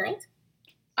girl in the world.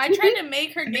 I tried to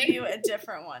make her give you a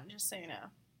different one, just so you know.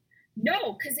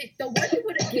 No, because the one you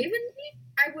would have given me,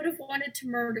 I would have wanted to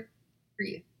murder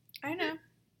you. I know.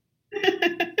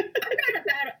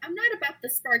 I'm not about the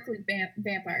sparkly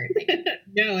vampire thing.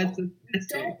 No, it's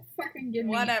Don't fucking give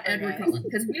me Whatever, Edward guys. Cullen,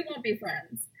 because we won't be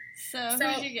friends. So So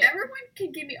who'd you get? everyone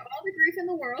can give me all the grief in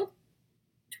the world.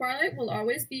 Twilight will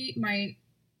always be my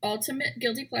ultimate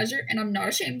guilty pleasure, and I'm not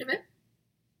ashamed of it.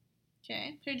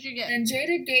 Okay. Who'd you get? And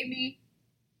Jada gave me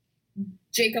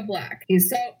Jacob Black.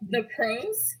 So the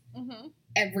pros, Mm-hmm.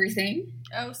 everything.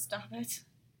 Oh, stop it.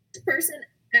 Best person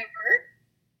ever.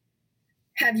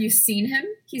 Have you seen him?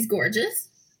 He's gorgeous.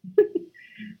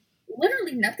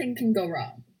 Literally nothing can go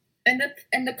wrong. And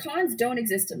the cons don't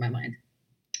exist in my mind.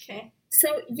 Okay.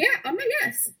 So yeah, I'm a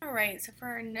yes. All right, so for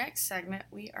our next segment,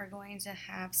 we are going to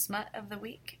have Smut of the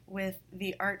Week with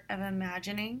The Art of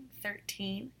Imagining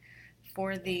 13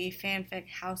 for the fanfic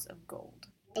House of Gold.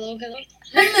 Hello.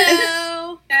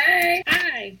 Hello! Hey.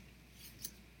 Hi.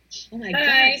 Oh my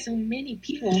Hi. god, so many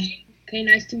people. Okay,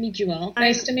 nice to meet you all.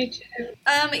 Nice to meet you.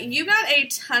 You got a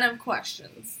ton of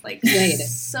questions. Like, Wait.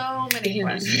 so many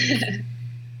questions.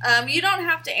 You don't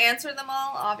have to answer them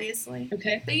all, obviously.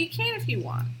 Okay. But you can if you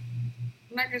want.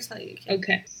 I'm not going to tell you you can.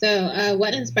 Okay. So,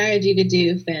 what inspired you to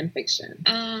do fan fiction?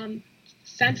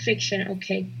 Fan fiction,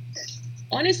 okay.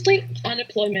 Honestly,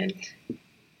 unemployment.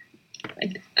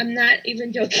 Like, I'm not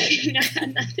even joking. I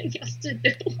had nothing else to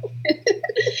do.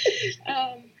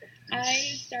 I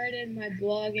started my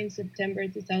blog in September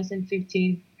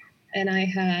 2015, and I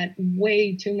had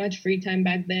way too much free time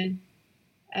back then.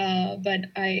 But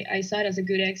I saw it as a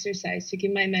good exercise to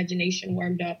keep my imagination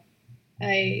warmed up.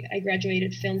 I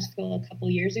graduated film school a couple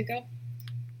years ago,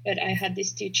 but I had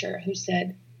this teacher who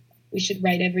said we should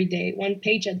write every day, 1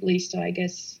 page at least. So I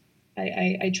guess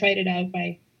I tried it out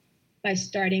by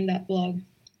starting that blog.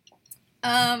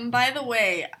 By the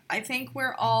way, I think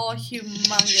we're all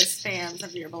humongous fans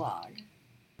of your blog.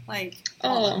 Like,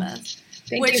 all of us.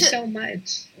 Thank you so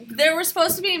much. There were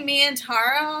supposed to be me and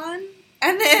Tara on,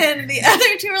 and then the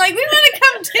other two were like, we want to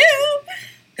come too.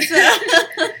 So,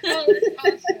 Oh, that's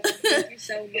awesome. Thank you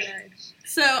so much.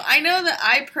 So I know that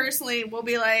I personally will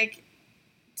be like,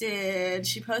 did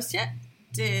she post yet?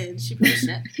 Did she post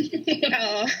yet?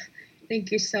 Oh,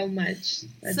 thank you so much.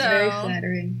 That's So- very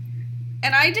flattering.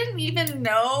 And I didn't even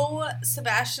know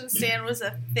Sebastian Stan was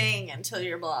a thing until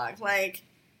your blog. Like,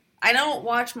 I don't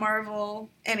watch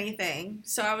Marvel anything.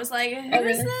 So I was like, who's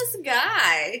really? this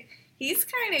guy? He's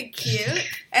kind of cute.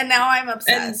 And now I'm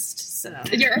obsessed. So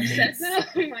You're obsessed now?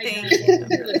 Oh my Thank god.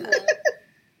 you.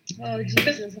 Oh,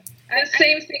 Jesus. The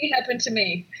same thing happened to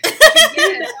me.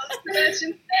 Yes.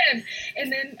 Sebastian Stan.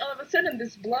 And then all of a sudden,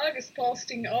 this blog is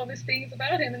posting all these things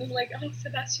about him, and it's like, oh,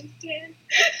 Sebastian Stan.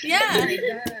 Oh yeah. my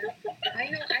god. I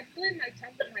know. I blame my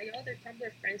other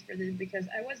Tumblr friends for this because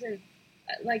I wasn't,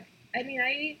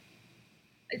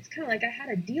 it's kind of like I had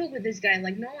a deal with this guy.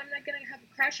 Like, no, I'm not going to have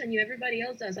a crush on you. Everybody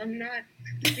else does. I'm not.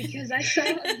 Because I saw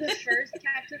the first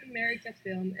Captain America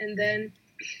film and then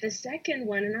the second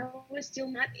one, and I was still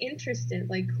not interested.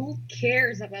 Like, who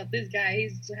cares about this guy?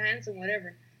 He's handsome,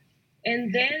 whatever.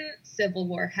 And then Civil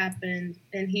War happened,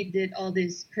 and he did all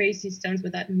these crazy stunts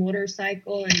with that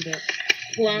motorcycle and the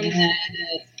plum thing.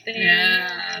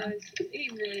 Yeah. He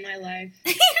ruined my life.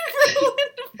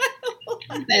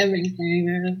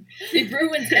 Everything. It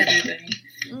ruins everything.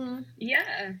 Mm.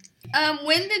 Yeah.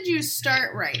 When did you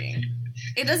start writing?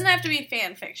 It doesn't have to be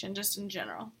fan fiction, just in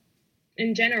general.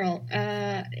 In general,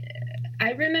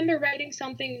 I remember writing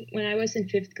something when I was in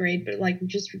 5th grade, but like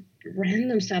just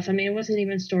random stuff. I mean, it wasn't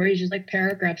even stories, just like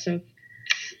paragraphs. So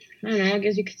I don't know. I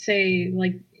guess you could say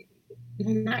like,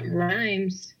 well, not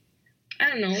rhymes. I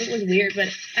don't know. It was weird, but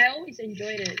I always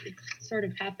enjoyed it. It sort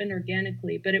of happened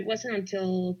organically, but it wasn't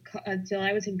until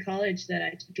I was in college that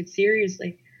I took it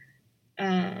seriously.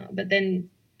 But then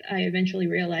I eventually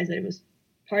realized that it was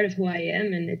part of who I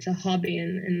am, and it's a hobby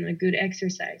and a good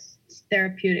exercise. It's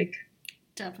therapeutic.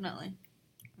 Definitely.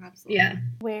 Absolutely. Yeah.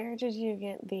 Where did you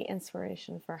get the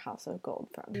inspiration for House of Gold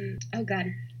from? Oh God.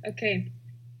 Okay.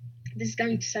 This is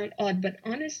going to sound odd, but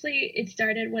honestly, it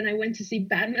started when I went to see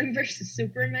Batman vs.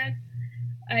 Superman.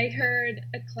 I heard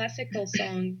a classical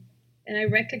song, and I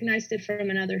recognized it from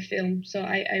another film. So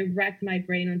I racked my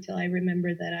brain until I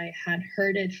remembered that I had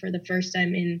heard it for the first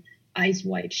time in Eyes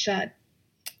Wide Shut.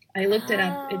 I looked it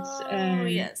up. It's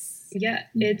yes. Yeah,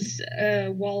 it's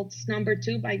Waltz Number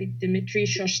 2 by Dmitri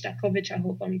Shostakovich. I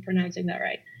hope I'm pronouncing that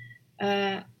right.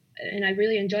 And I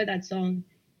really enjoyed that song.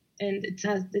 And it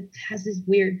has this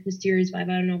weird, mysterious vibe.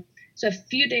 I don't know. So a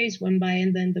few days went by,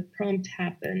 and then the prompt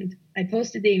happened. I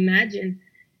posted the Imagine,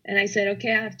 and I said,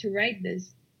 okay, I have to write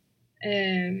this.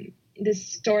 This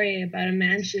story about a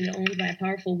mansion owned by a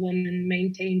powerful woman,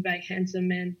 maintained by handsome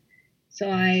men. So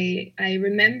I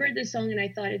remembered the song, and I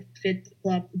thought it fit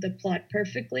the plot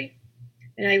perfectly.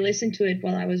 And I listened to it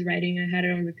while I was writing. I had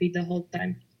it on repeat the whole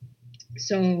time.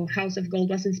 So House of Gold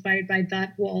was inspired by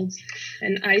that waltz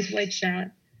and Eyes Wide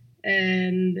Shut.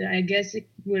 And I guess it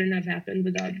wouldn't have happened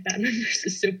without Batman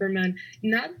vs. Superman.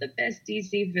 Not the best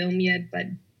DC film yet, but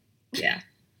yeah.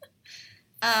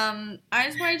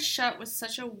 Eyes Wide Shut was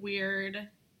such a weird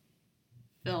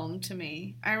film to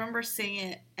me. I remember seeing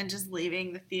it and just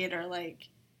leaving the theater like,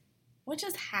 what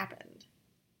just happened?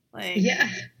 Like, Yeah.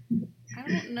 I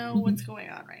don't know what's going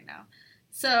on right now.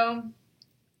 So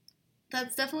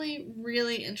that's definitely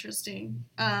really interesting.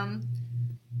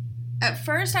 At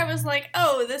first I was like,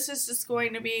 oh, this is just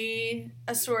going to be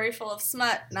a story full of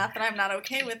smut. Not that I'm not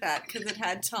okay with that, because it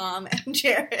had Tom and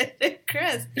Jared and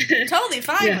Chris. Totally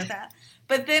fine Yeah. with that.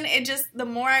 But then it just, the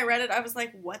more I read it, I was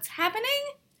like, what's happening?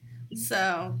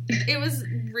 So it was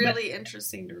really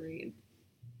interesting to read.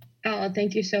 Oh,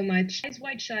 thank you so much. Eyes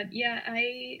Wide Shut. Yeah,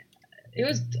 it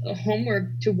was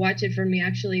homework to watch it for me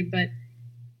actually, but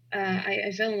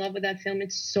I fell in love with that film.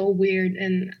 It's so weird,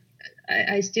 and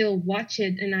I still watch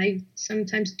it, and I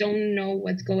sometimes don't know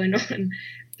what's going on,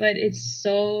 but it's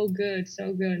so good,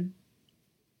 so good.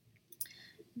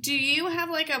 Do you have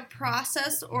like a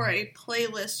process or a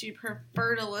playlist you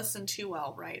prefer to listen to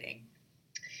while writing?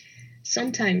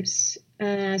 Sometimes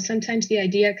the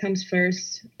idea comes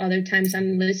first. Other times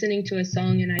I'm listening to a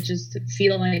song and I just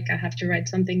feel like I have to write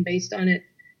something based on it.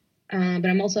 But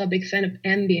I'm also a big fan of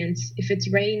ambience. If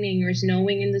it's raining or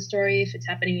snowing in the story, if it's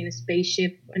happening in a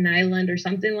spaceship, an island, or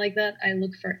something like that, I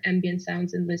look for ambient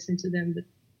sounds and listen to them with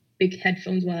big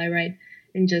headphones while I write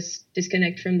and just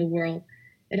disconnect from the world.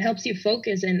 It helps you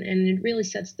focus and it really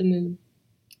sets the mood.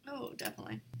 Oh,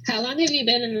 definitely. How long have you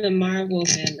been in the Marvel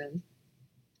fandom?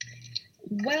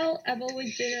 Well, I've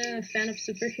always been a fan of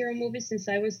superhero movies since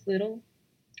I was little.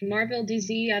 Marvel,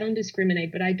 DC, I don't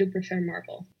discriminate, but I do prefer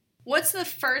Marvel. What's the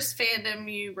first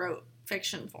fandom you wrote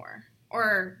fiction for?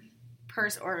 Or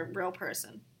real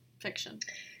person fiction?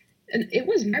 And it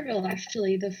was Marvel,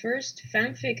 actually. The first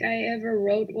fanfic I ever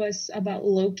wrote was about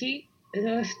Loki. It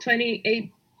was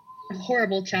 28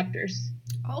 horrible chapters.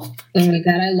 Oh my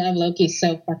god, I love Loki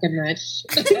so fucking much.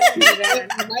 Oh my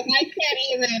god. Like, I can't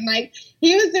even. Like,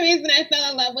 he was the reason I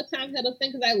fell in love with Tom Hiddleston,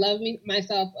 because I love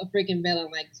myself a freaking villain,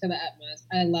 like, to the utmost.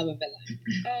 I love a villain.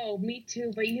 Oh, me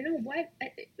too. But you know what?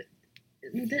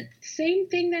 The same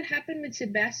thing that happened with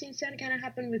Sebastian Stan kind of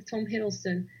happened with Tom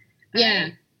Hiddleston. Yeah.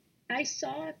 I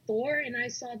saw Thor, and I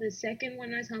saw the second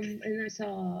one, I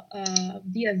saw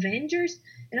the Avengers,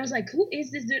 and I was like, who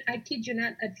is this dude? I kid you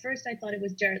not. At first, I thought it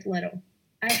was Jared Leto.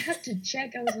 I had to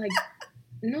check. I was like,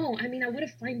 no. I mean, I would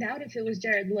have found out if it was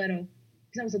Jared Leto,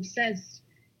 because I was obsessed.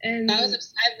 And I've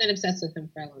been obsessed with him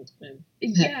for a long time.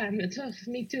 Yeah,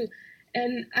 me too.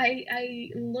 And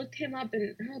I looked him up,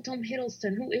 and Tom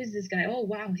Hiddleston, who is this guy? Oh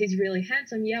wow, he's really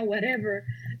handsome. Yeah, whatever.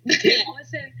 But it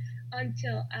wasn't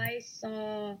until I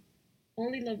saw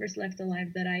Only Lovers Left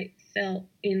Alive that I fell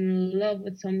in love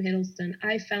with Tom Hiddleston.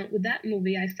 With that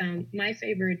movie, I found my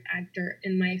favorite actor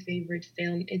in my favorite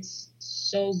film. It's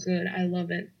so good. I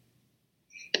love it.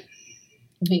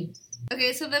 Thanks.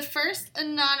 Okay, so the first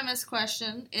anonymous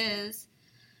question is,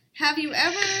 have you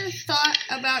ever thought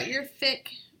about your fic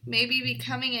maybe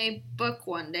becoming a book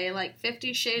one day, like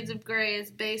 50 Shades of Grey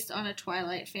is based on a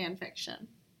Twilight fan fiction?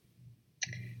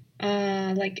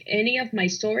 Like any of my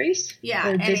stories?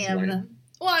 Yeah, any of them.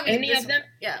 Well, I mean, any of them?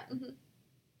 Yeah. Mm-hmm.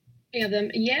 Any of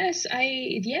them? Yes,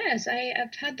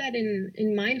 I've had that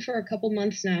in mind for a couple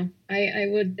months now. I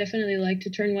would definitely like to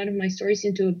turn one of my stories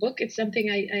into a book. It's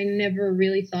something I never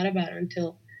really thought about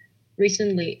until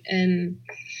recently, and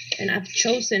I've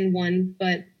chosen one,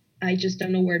 but I just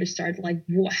don't know where to start. Like,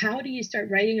 how do you start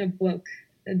writing a book?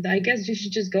 I guess you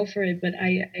should just go for it, but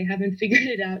I haven't figured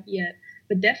it out yet.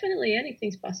 But definitely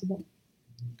anything's possible.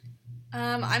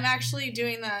 I'm actually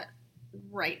doing that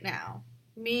right now.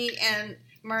 Me and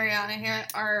Mariana here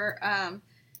are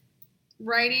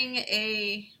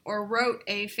wrote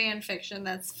a fan fiction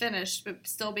that's finished but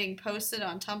still being posted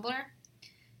on Tumblr.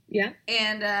 Yeah.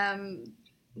 And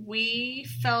we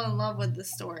fell in love with the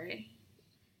story.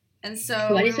 And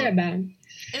so what is it about?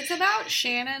 It's about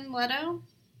Shannon Leto.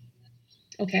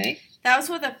 Okay. That was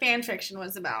what the fan fiction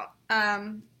was about.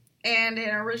 And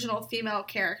an original female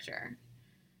character.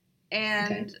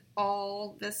 And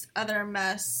all this other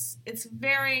mess. It's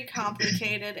very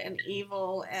complicated and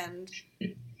evil, and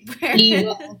we're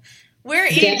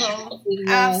evil.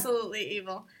 Absolutely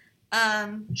evil.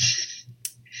 And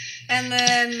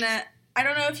then I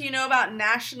don't know if you know about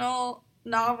National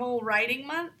Novel Writing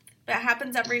Month. That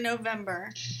happens every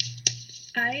November.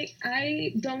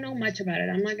 I don't know much about it.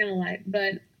 I'm not gonna lie,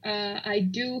 but I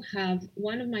do have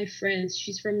one of my friends.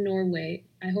 She's from Norway.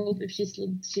 I hope if she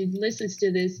listens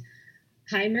to this.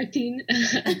 Hi, Martine.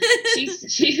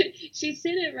 She's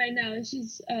in it right now, and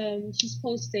she's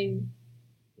posting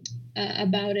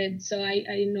about it. So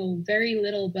I know very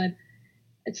little, but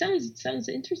it sounds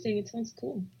interesting. It sounds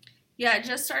cool. Yeah, it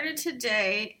just started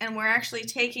today, and we're actually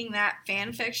taking that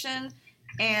fan fiction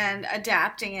and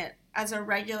adapting it as a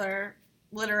regular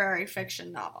literary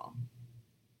fiction novel.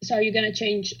 So are you gonna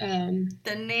change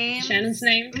the name, Shannon's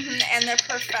name, and their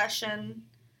profession,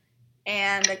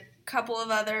 and a couple of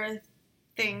other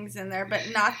things in there, but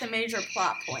not the major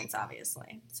plot points,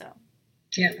 obviously. So.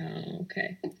 Yeah. Oh,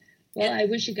 okay. Well, I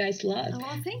wish you guys luck. Oh,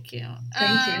 well, thank you.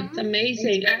 Thank you. It's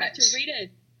amazing. I have to read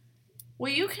it.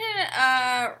 Well, you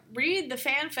can read the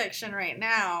fan fiction right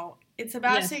now. It's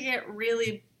about to get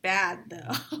really bad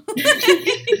though.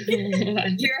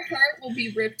 Your heart will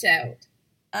be ripped out.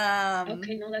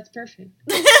 Okay, no, that's perfect.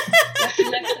 What's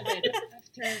left of it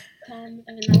after Tom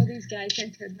and all these guys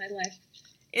entered my life?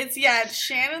 It's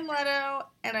Shannon Leto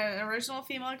and an original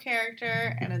female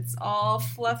character, and it's all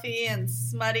fluffy and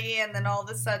smutty, and then all of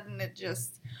a sudden it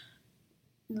just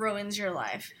ruins your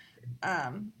life.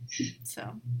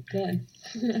 So good.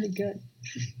 Good.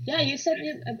 Yeah, you said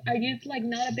are you like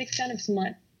not a big fan of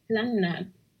smut? 'Cause I'm not.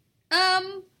 I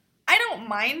don't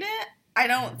mind it. I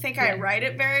don't think I write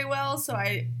it very well, so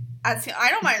I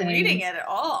don't mind reading it at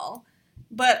all.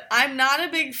 But I'm not a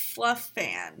big fluff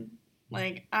fan.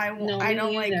 Like I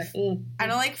don't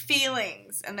like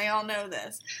feelings, and they all know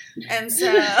this. And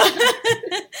so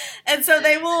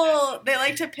they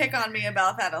like to pick on me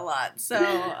about that a lot. So if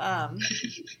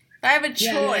I have a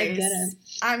choice,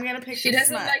 I'm gonna pick. She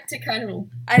doesn't like to cuddle.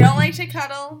 I don't like to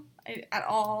cuddle at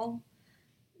all,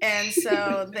 and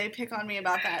so they pick on me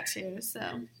about that too.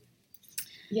 So.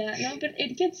 Yeah, no, but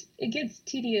it gets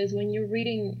tedious when you're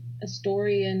reading a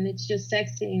story and it's just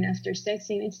sex scene after sex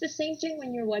scene. It's the same thing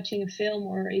when you're watching a film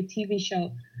or a TV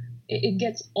show. It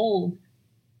gets old.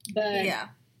 But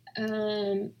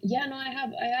no, I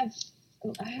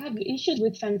have issues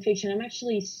with fan fiction. I'm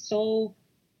actually so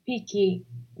picky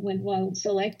while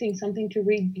selecting something to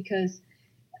read because,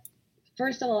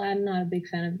 first of all, I'm not a big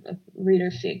fan of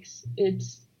reader fics.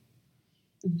 It's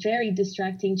very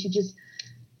distracting to just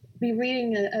be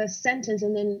reading a sentence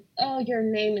and then, oh, your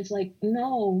name is like,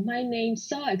 no, my name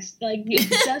sucks. Like, it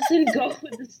doesn't go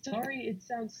with the story. It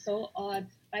sounds so odd.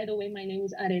 By the way, my name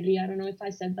is Areli. I don't know if I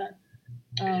said that.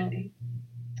 Areli,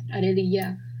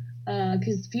 yeah.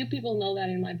 Because few people know that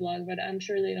in my blog, but I'm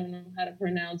sure they don't know how to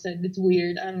pronounce it. It's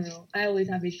weird. I don't know. I always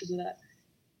have issues with that.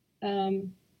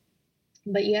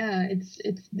 But yeah, it's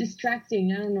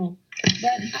distracting. I don't know.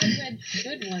 But I've read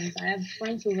good ones. I have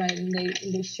friends who write and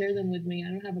they share them with me.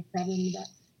 I don't have a problem with that.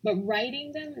 But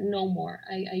writing them, no more.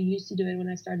 I used to do it when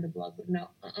I started the blog, but no.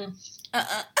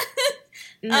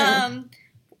 No.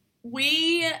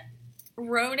 We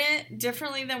wrote it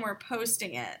differently than we're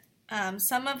posting it.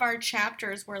 Some of our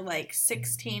chapters were like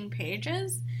 16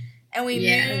 pages. And we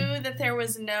knew that there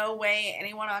was no way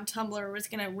anyone on Tumblr was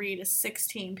going to read a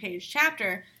 16-page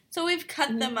chapter. So we've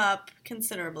cut them up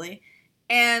considerably.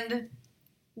 And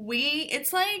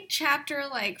it's like chapter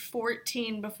like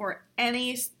 14 before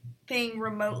anything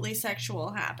remotely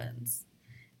sexual happens.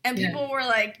 And people were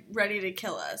like ready to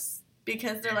kill us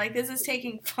because they're like, this is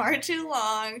taking far too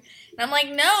long. And I'm like,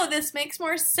 no, this makes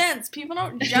more sense. People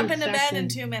don't jump into bed in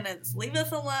 2 minutes. Leave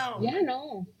us alone. Yeah,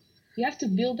 no. You have to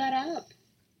build that up.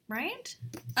 Right?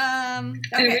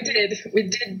 Okay. We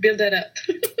did build that up.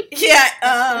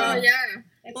 Yeah.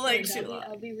 Like too long.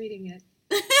 I'll be reading it.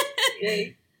 Yeah,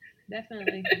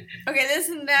 definitely. Okay, this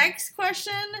next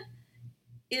question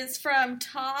is from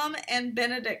Tom and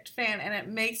Benedict fan, and it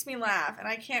makes me laugh, and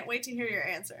I can't wait to hear your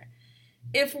answer.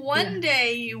 If one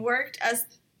day you worked as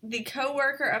the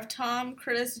co-worker of Tom,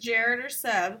 Chris, Jared, or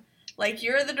Seb, like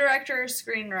you're the director or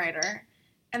screenwriter,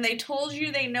 and they told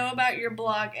you they know about your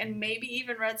blog and maybe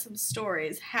even read some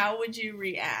stories, how would you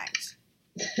react?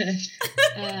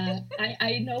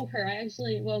 I know her. I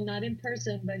actually, well, not in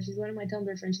person, but she's one of my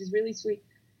Tumblr friends. She's really sweet.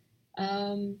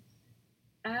 You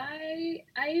know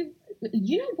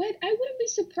what? I wouldn't be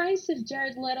surprised if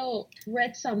Jared Leto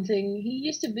read something. He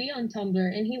used to be on Tumblr,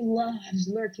 and he loves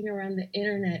lurking around the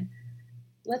internet.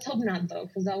 Let's hope not, though,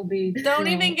 because that would be... Don't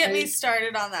even get me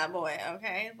started on that boy,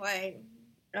 okay? Like,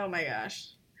 oh my gosh.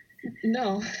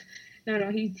 No,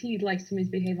 he likes to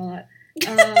misbehave a lot.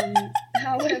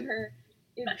 However,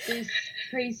 if this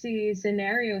crazy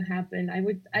scenario happened, I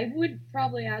would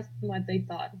probably ask them what they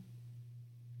thought.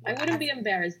 I wouldn't be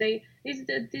embarrassed.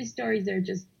 These stories, they're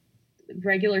just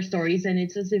regular stories, and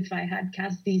it's as if I had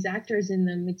cast these actors in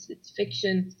them. It's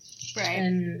fiction, right?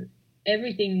 And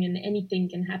everything and anything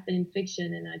can happen in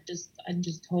fiction, and I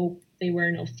just hope they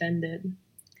weren't offended.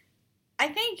 I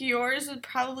think yours would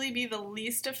probably be the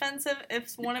least offensive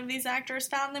if one of these actors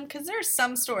found them, because there's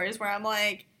some stories where I'm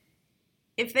like,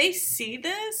 if they see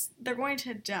this, they're going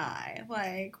to die.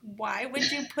 Like, why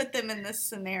would you put them in this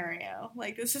scenario?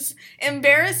 Like, this is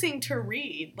embarrassing to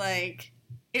read. Like,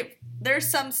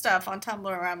 there's some stuff on Tumblr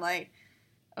where I'm like,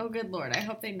 oh, good Lord, I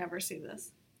hope they never see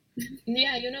this.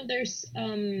 Yeah, there's,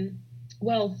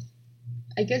 well,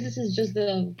 I guess this is just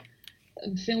the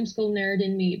film school nerd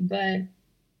in me, but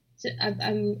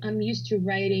I'm used to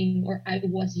writing, or I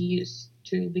was used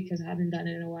to, because I haven't done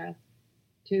it in a while,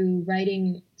 to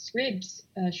writing scripts,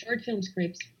 short film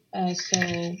scripts. So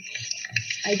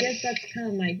I guess that's kind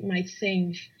of my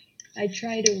thing. I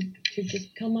try to to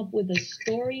just come up with a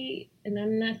story, and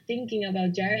I'm not thinking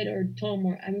about Jared or Tom,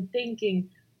 or I'm thinking,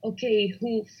 okay,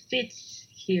 who fits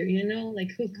here,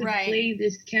 like who could Right. play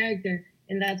this character,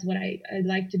 and that's what I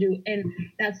like to do. And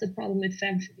that's the problem with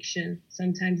fan fiction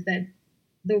sometimes, that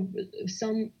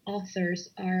some authors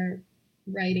are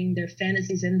writing their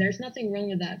fantasies, and there's nothing wrong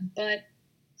with that, but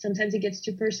sometimes it gets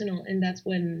too personal, and that's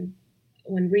when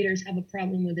readers have a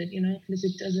problem with it, because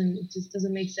it just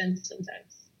doesn't make sense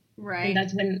sometimes. Right. And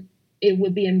that's when it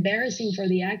would be embarrassing for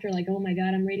the actor, like, oh my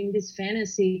God, I'm reading this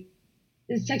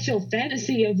sexual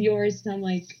fantasy of yours. And I'm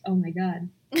like, oh my God.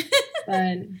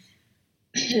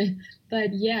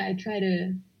 But yeah, I try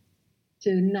to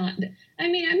not, I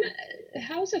mean, I'm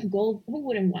House of Gold, who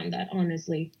wouldn't want that,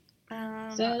 honestly?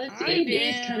 So it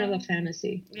is kind of a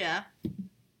fantasy. Yeah.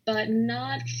 But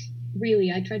not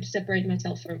really. I try to separate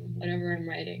myself from whatever I'm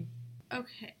writing.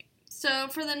 Okay. So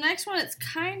for the next one, it's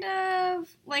kind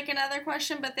of like another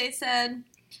question, but they said,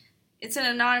 it's an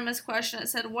anonymous question. It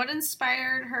said, what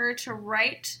inspired her to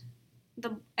write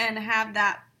and have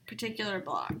that particular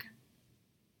blog?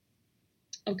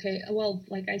 Okay, well,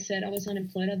 like I said, I was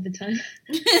unemployed at the time.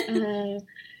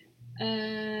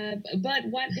 But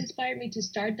what inspired me to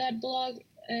start that blog?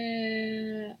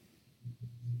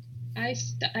 I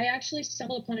actually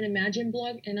stumbled upon an Imagine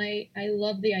blog, and I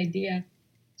loved the idea.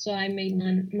 So I made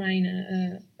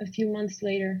mine a few months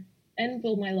later. And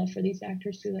build my love for these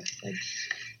actors, too. That's, like,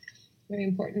 very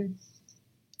important.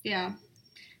 Yeah.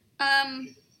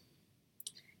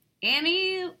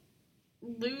 Annie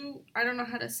Lou, I don't know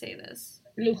how to say this.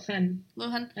 Lujan.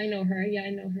 Lujan. I know her. Yeah, I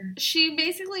know her. She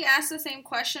basically asked the same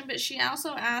question, but she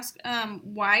also asked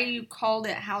why you called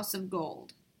it House of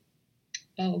Gold.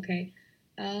 Oh, okay.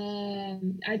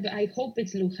 I hope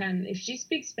it's Lujan. If she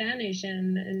speaks Spanish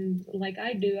and like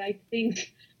I do, I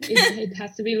think it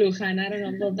has to be Lujan. I don't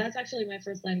know. Well, that's actually my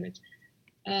first language.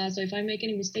 So if I make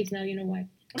any mistakes now, you know why.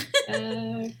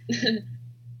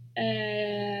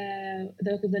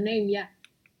 The name, yeah.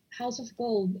 House of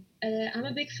Gold. I'm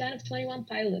a big fan of 21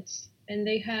 Pilots, and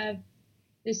they have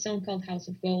this song called House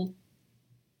of Gold,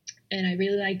 and I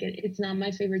really like it. It's not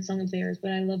my favorite song of theirs,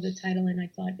 but I love the title, and I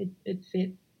thought it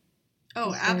fit.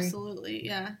 Oh, absolutely.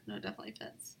 Yeah, no, it definitely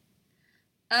fits.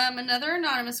 Another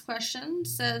anonymous question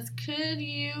says, could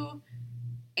you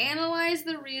analyze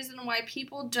the reason why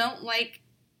people don't like...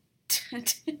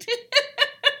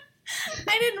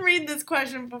 I didn't read this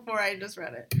question before, I just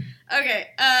read it. Okay,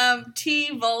 T.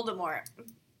 Voldemort.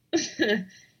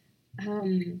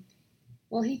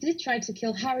 Well, he did try to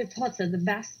kill Harry Potter, the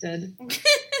bastard.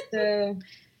 So,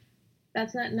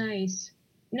 that's not nice.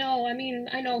 No, I mean,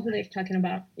 I know who they're talking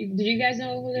about. Did you guys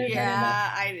know who they're talking about?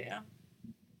 Yeah, I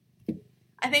do.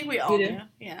 I think we all do.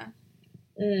 Yeah.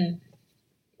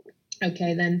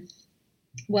 Okay, then.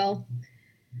 Well,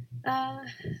 oh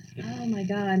my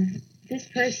God. This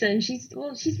person, she's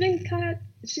been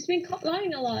caught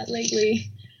lying a lot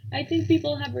lately. I think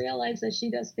people have realized that she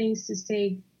does things to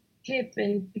stay hip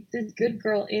and this good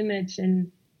girl image,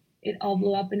 and it all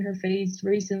blew up in her face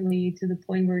recently to the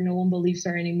point where no one believes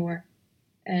her anymore.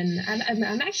 And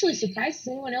I'm actually surprised. Does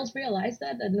anyone else realize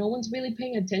that no one's really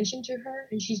paying attention to her,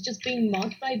 and she's just being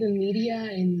mocked by the media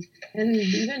and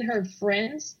even her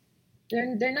friends.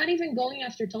 They're not even going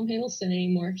after Tom Hiddleston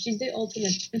anymore. She's the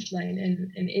ultimate punchline,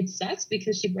 and it sucks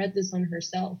because she bred this on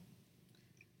herself.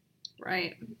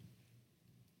 Right.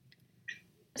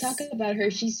 Talk about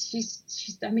her.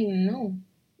 She's. I mean, no.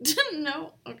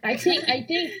 No. Okay. I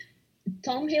think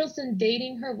Tom Hiddleston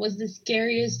dating her was the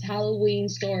scariest Halloween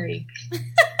story.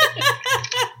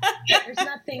 There's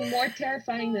nothing more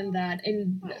terrifying than that.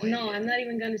 And no, I'm not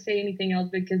even going to say anything else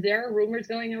because there are rumors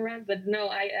going around. But no,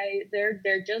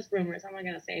 they're just rumors. I'm not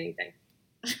going to say anything.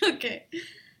 Okay.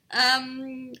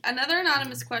 Another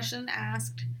anonymous question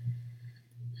asked,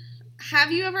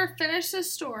 have you ever finished a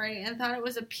story and thought it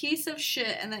was a piece of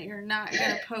shit and that you're not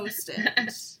going to post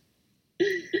it?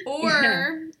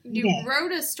 Or you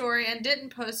wrote a story and didn't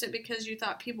post it because you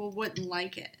thought people wouldn't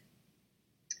like it?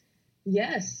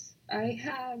 Yes, I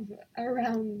have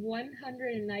around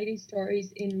 190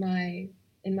 stories in my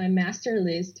master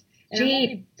list, and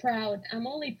I'm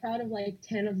only proud of like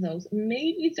 10 of those,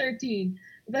 maybe 13.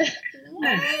 But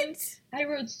what? I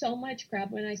wrote so much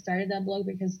crap when I started that blog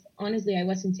because honestly, I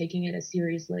wasn't taking it as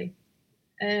seriously.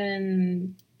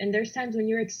 And there's times when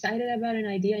you're excited about an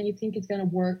idea and you think it's going to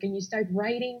work and you start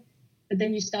writing, but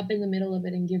then you stop in the middle of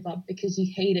it and give up because you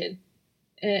hate it.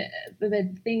 But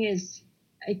the thing is,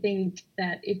 I think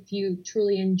that if you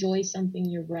truly enjoy something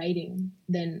you're writing,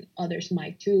 then others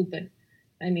might too. But,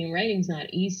 I mean, writing's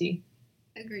not easy.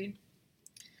 Agreed.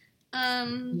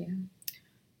 Yeah.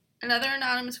 Another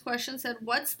anonymous question said,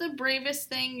 what's the bravest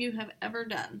thing you have ever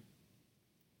done?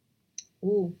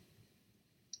 Ooh.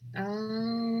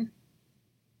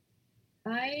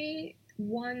 I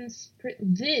once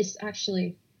this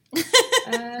actually.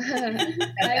 I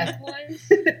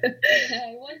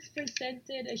once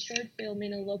presented a short film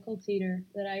in a local theater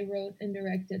that I wrote and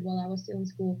directed while I was still in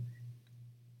school,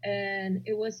 and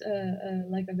it was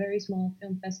like a very small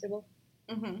film festival.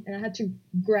 Mm-hmm. And I had to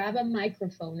grab a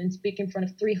microphone and speak in front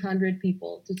of 300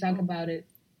 people to talk about it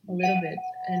a little bit,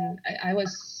 and I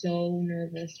was so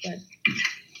nervous, but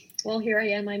well, here I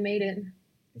am. I made it.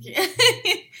 Yeah.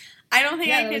 I don't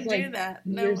think I could was, do that.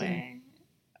 No way.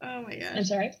 Oh my gosh. I'm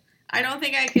sorry? I don't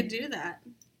think I could do that.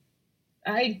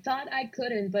 I thought I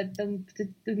couldn't, but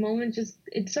the moment just,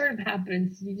 it sort of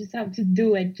happens. You just have to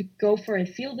do it, to go for it.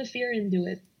 Feel the fear and do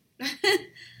it.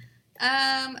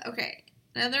 Okay.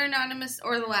 Another anonymous,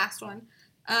 or the last one.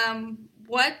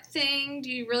 What thing do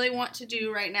you really want to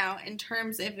do right now in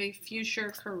terms of a future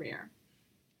career?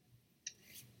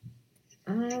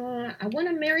 I want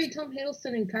to marry Tom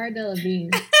Hiddleston and Cara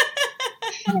Delevingne.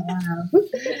 Wow.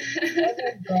 That's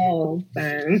a goal,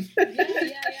 then.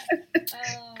 Yeah.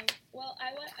 Well,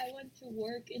 I want to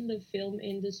work in the film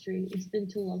industry. It's been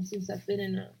too long since I've been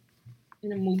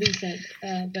in a movie set,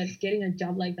 but getting a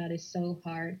job like that is so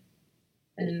hard.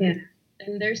 And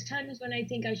there's times when I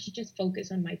think I should just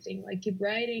focus on my thing, like keep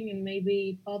writing and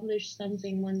maybe publish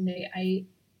something one day. I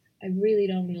really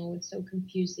don't know. It's so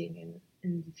confusing,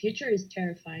 and the future is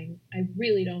terrifying. I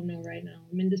really don't know right now.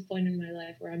 I'm in this point in my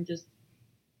life where I'm just,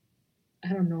 I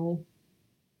don't know,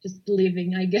 just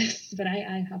living, I guess, but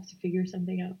I have to figure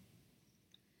something out.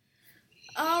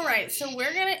 All right, so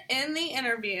we're going to end the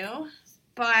interview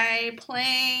by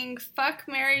playing Fuck,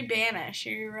 Marry, Banish. Are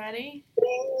you ready?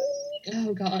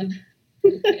 Oh, God.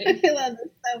 Okay. I love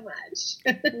it so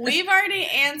much. We've already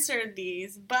answered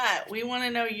these, but we want to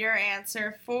know your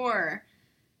answer for...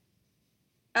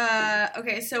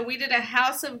 okay, so we did a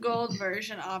House of Gold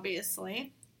version,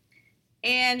 obviously.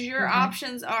 And your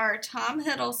options are Tom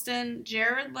Hiddleston,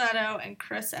 Jared Leto, and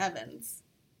Chris Evans.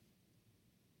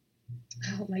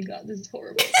 Oh my God, this is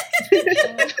horrible.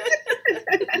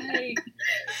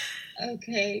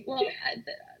 Okay, well,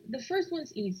 the first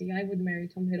one's easy. I would marry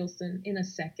Tom Hiddleston in a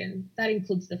second. That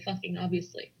includes the fucking,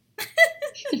 obviously.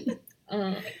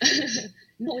 No,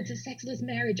 it's a sexless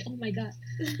marriage. Oh my God.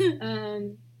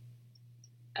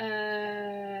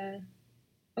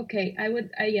 Okay, I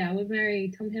would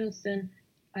marry Tom Hiddleston.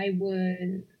 I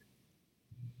would.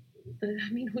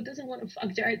 I mean, who doesn't want to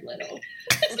fuck Jared Leto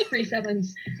or Chris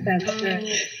Evans? That's true.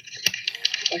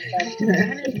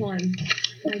 That is one.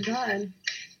 Oh my God.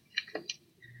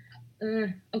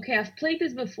 Okay, I've played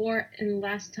this before, and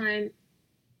last time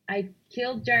I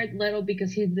killed Jared Leto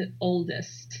because he's the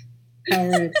oldest.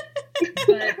 Howard.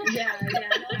 But yeah, no,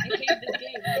 I hate this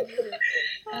game.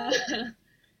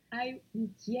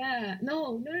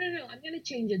 No. I'm gonna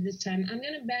change it this time. I'm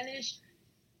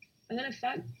gonna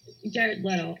fuck Jared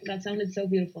Leto. That sounded so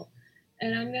beautiful.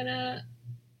 And I'm gonna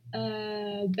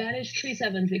banish Chris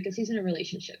Evans because he's in a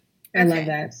relationship. I love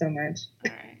that so much.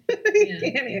 All right. Yeah.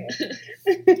 Damn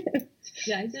it.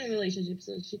 Yeah, he's in a relationship,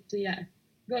 so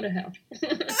go to hell.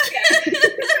 Get out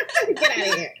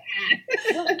of here.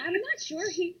 Well, I'm not sure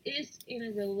he is in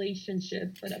a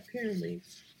relationship, but apparently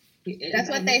he is. That's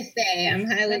what they say.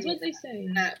 That's what they say.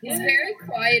 He's very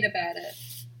quiet about it.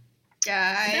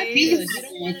 Guys. He's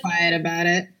really quiet about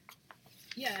it.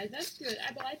 Yeah, that's good.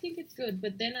 I think it's good,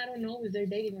 but then I don't know if they're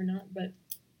dating or not. But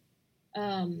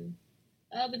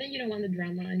but then you don't want the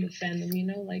drama in the fandom, you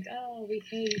know, like, oh, we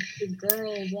hate his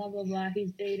girl, blah blah blah.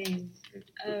 He's dating.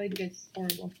 Oh, it gets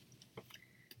horrible.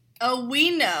 Oh,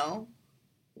 we know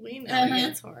it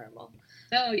gets horrible.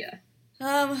 Oh yeah.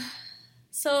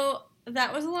 So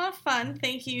that was a lot of fun.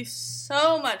 Thank you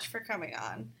so much for coming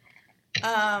on.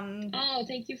 Oh,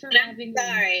 thank you for I'm having me.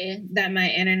 sorry that my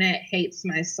internet hates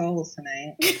my soul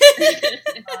tonight.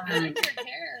 I like your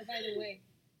hair, by the way.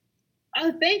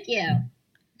 Oh, thank you.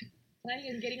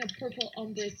 Planning on getting a purple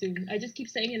ombre soon. I just keep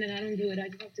saying it and I don't do it. I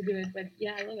just have to do it. But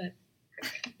yeah, I love it.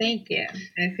 Thank you.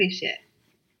 I appreciate it.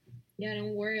 Yeah,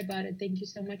 don't worry about it. Thank you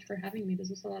so much for having me.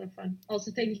 This was a lot of fun. Also,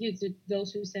 thank you to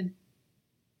those who sent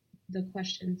the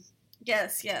questions.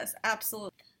 Yes,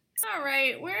 absolutely. All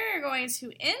right, we're going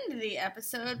to end the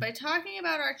episode by talking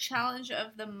about our challenge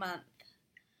of the month.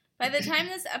 By the time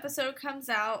this episode comes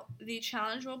out, the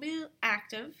challenge will be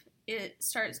active. It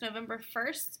starts November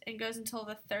 1st and goes until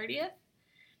the 30th.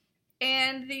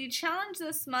 And the challenge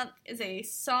this month is a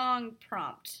song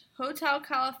prompt, Hotel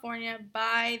California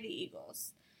by the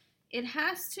Eagles. It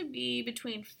has to be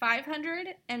between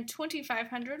 500 and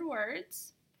 2,500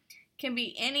 words. Can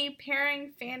be any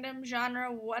pairing, fandom,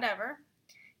 genre, whatever.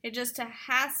 It just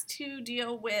has to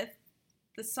deal with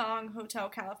the song Hotel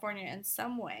California in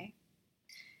some way.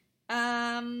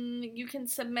 You can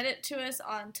submit it to us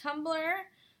on Tumblr.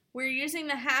 We're using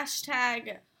the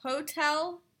hashtag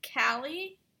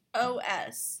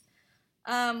HotelCaliOS.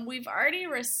 We've already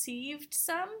received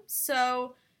some,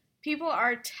 so people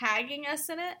are tagging us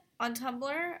in it on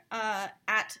Tumblr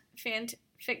at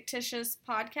Fanfictitious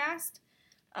Podcast,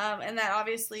 and that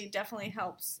obviously definitely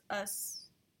helps us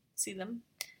see them.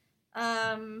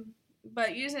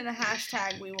 But using the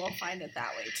hashtag, we will find it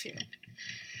that way too.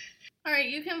 All right,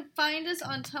 you can find us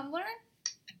on Tumblr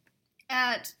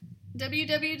at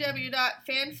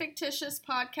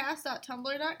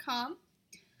www.fanfictitiouspodcast.tumblr.com,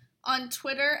 on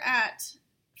Twitter at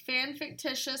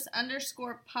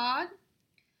fanfictitious_pod,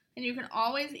 and you can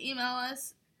always email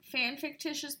us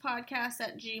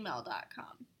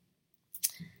fanfictitiouspodcast@gmail.com.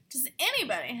 Does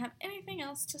anybody have anything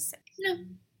else to say? No.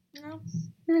 No?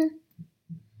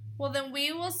 Well, then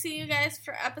we will see you guys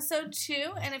for episode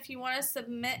 2, and if you want to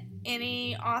submit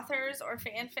any authors or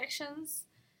fan fictions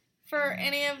for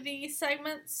any of these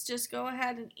segments, just go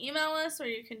ahead and email us, or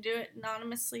you can do it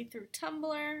anonymously through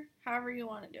Tumblr, however you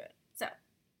want to do it. So,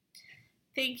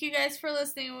 thank you guys for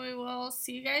listening. We will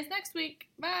see you guys next week.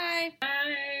 Bye!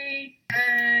 Bye!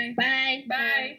 Bye!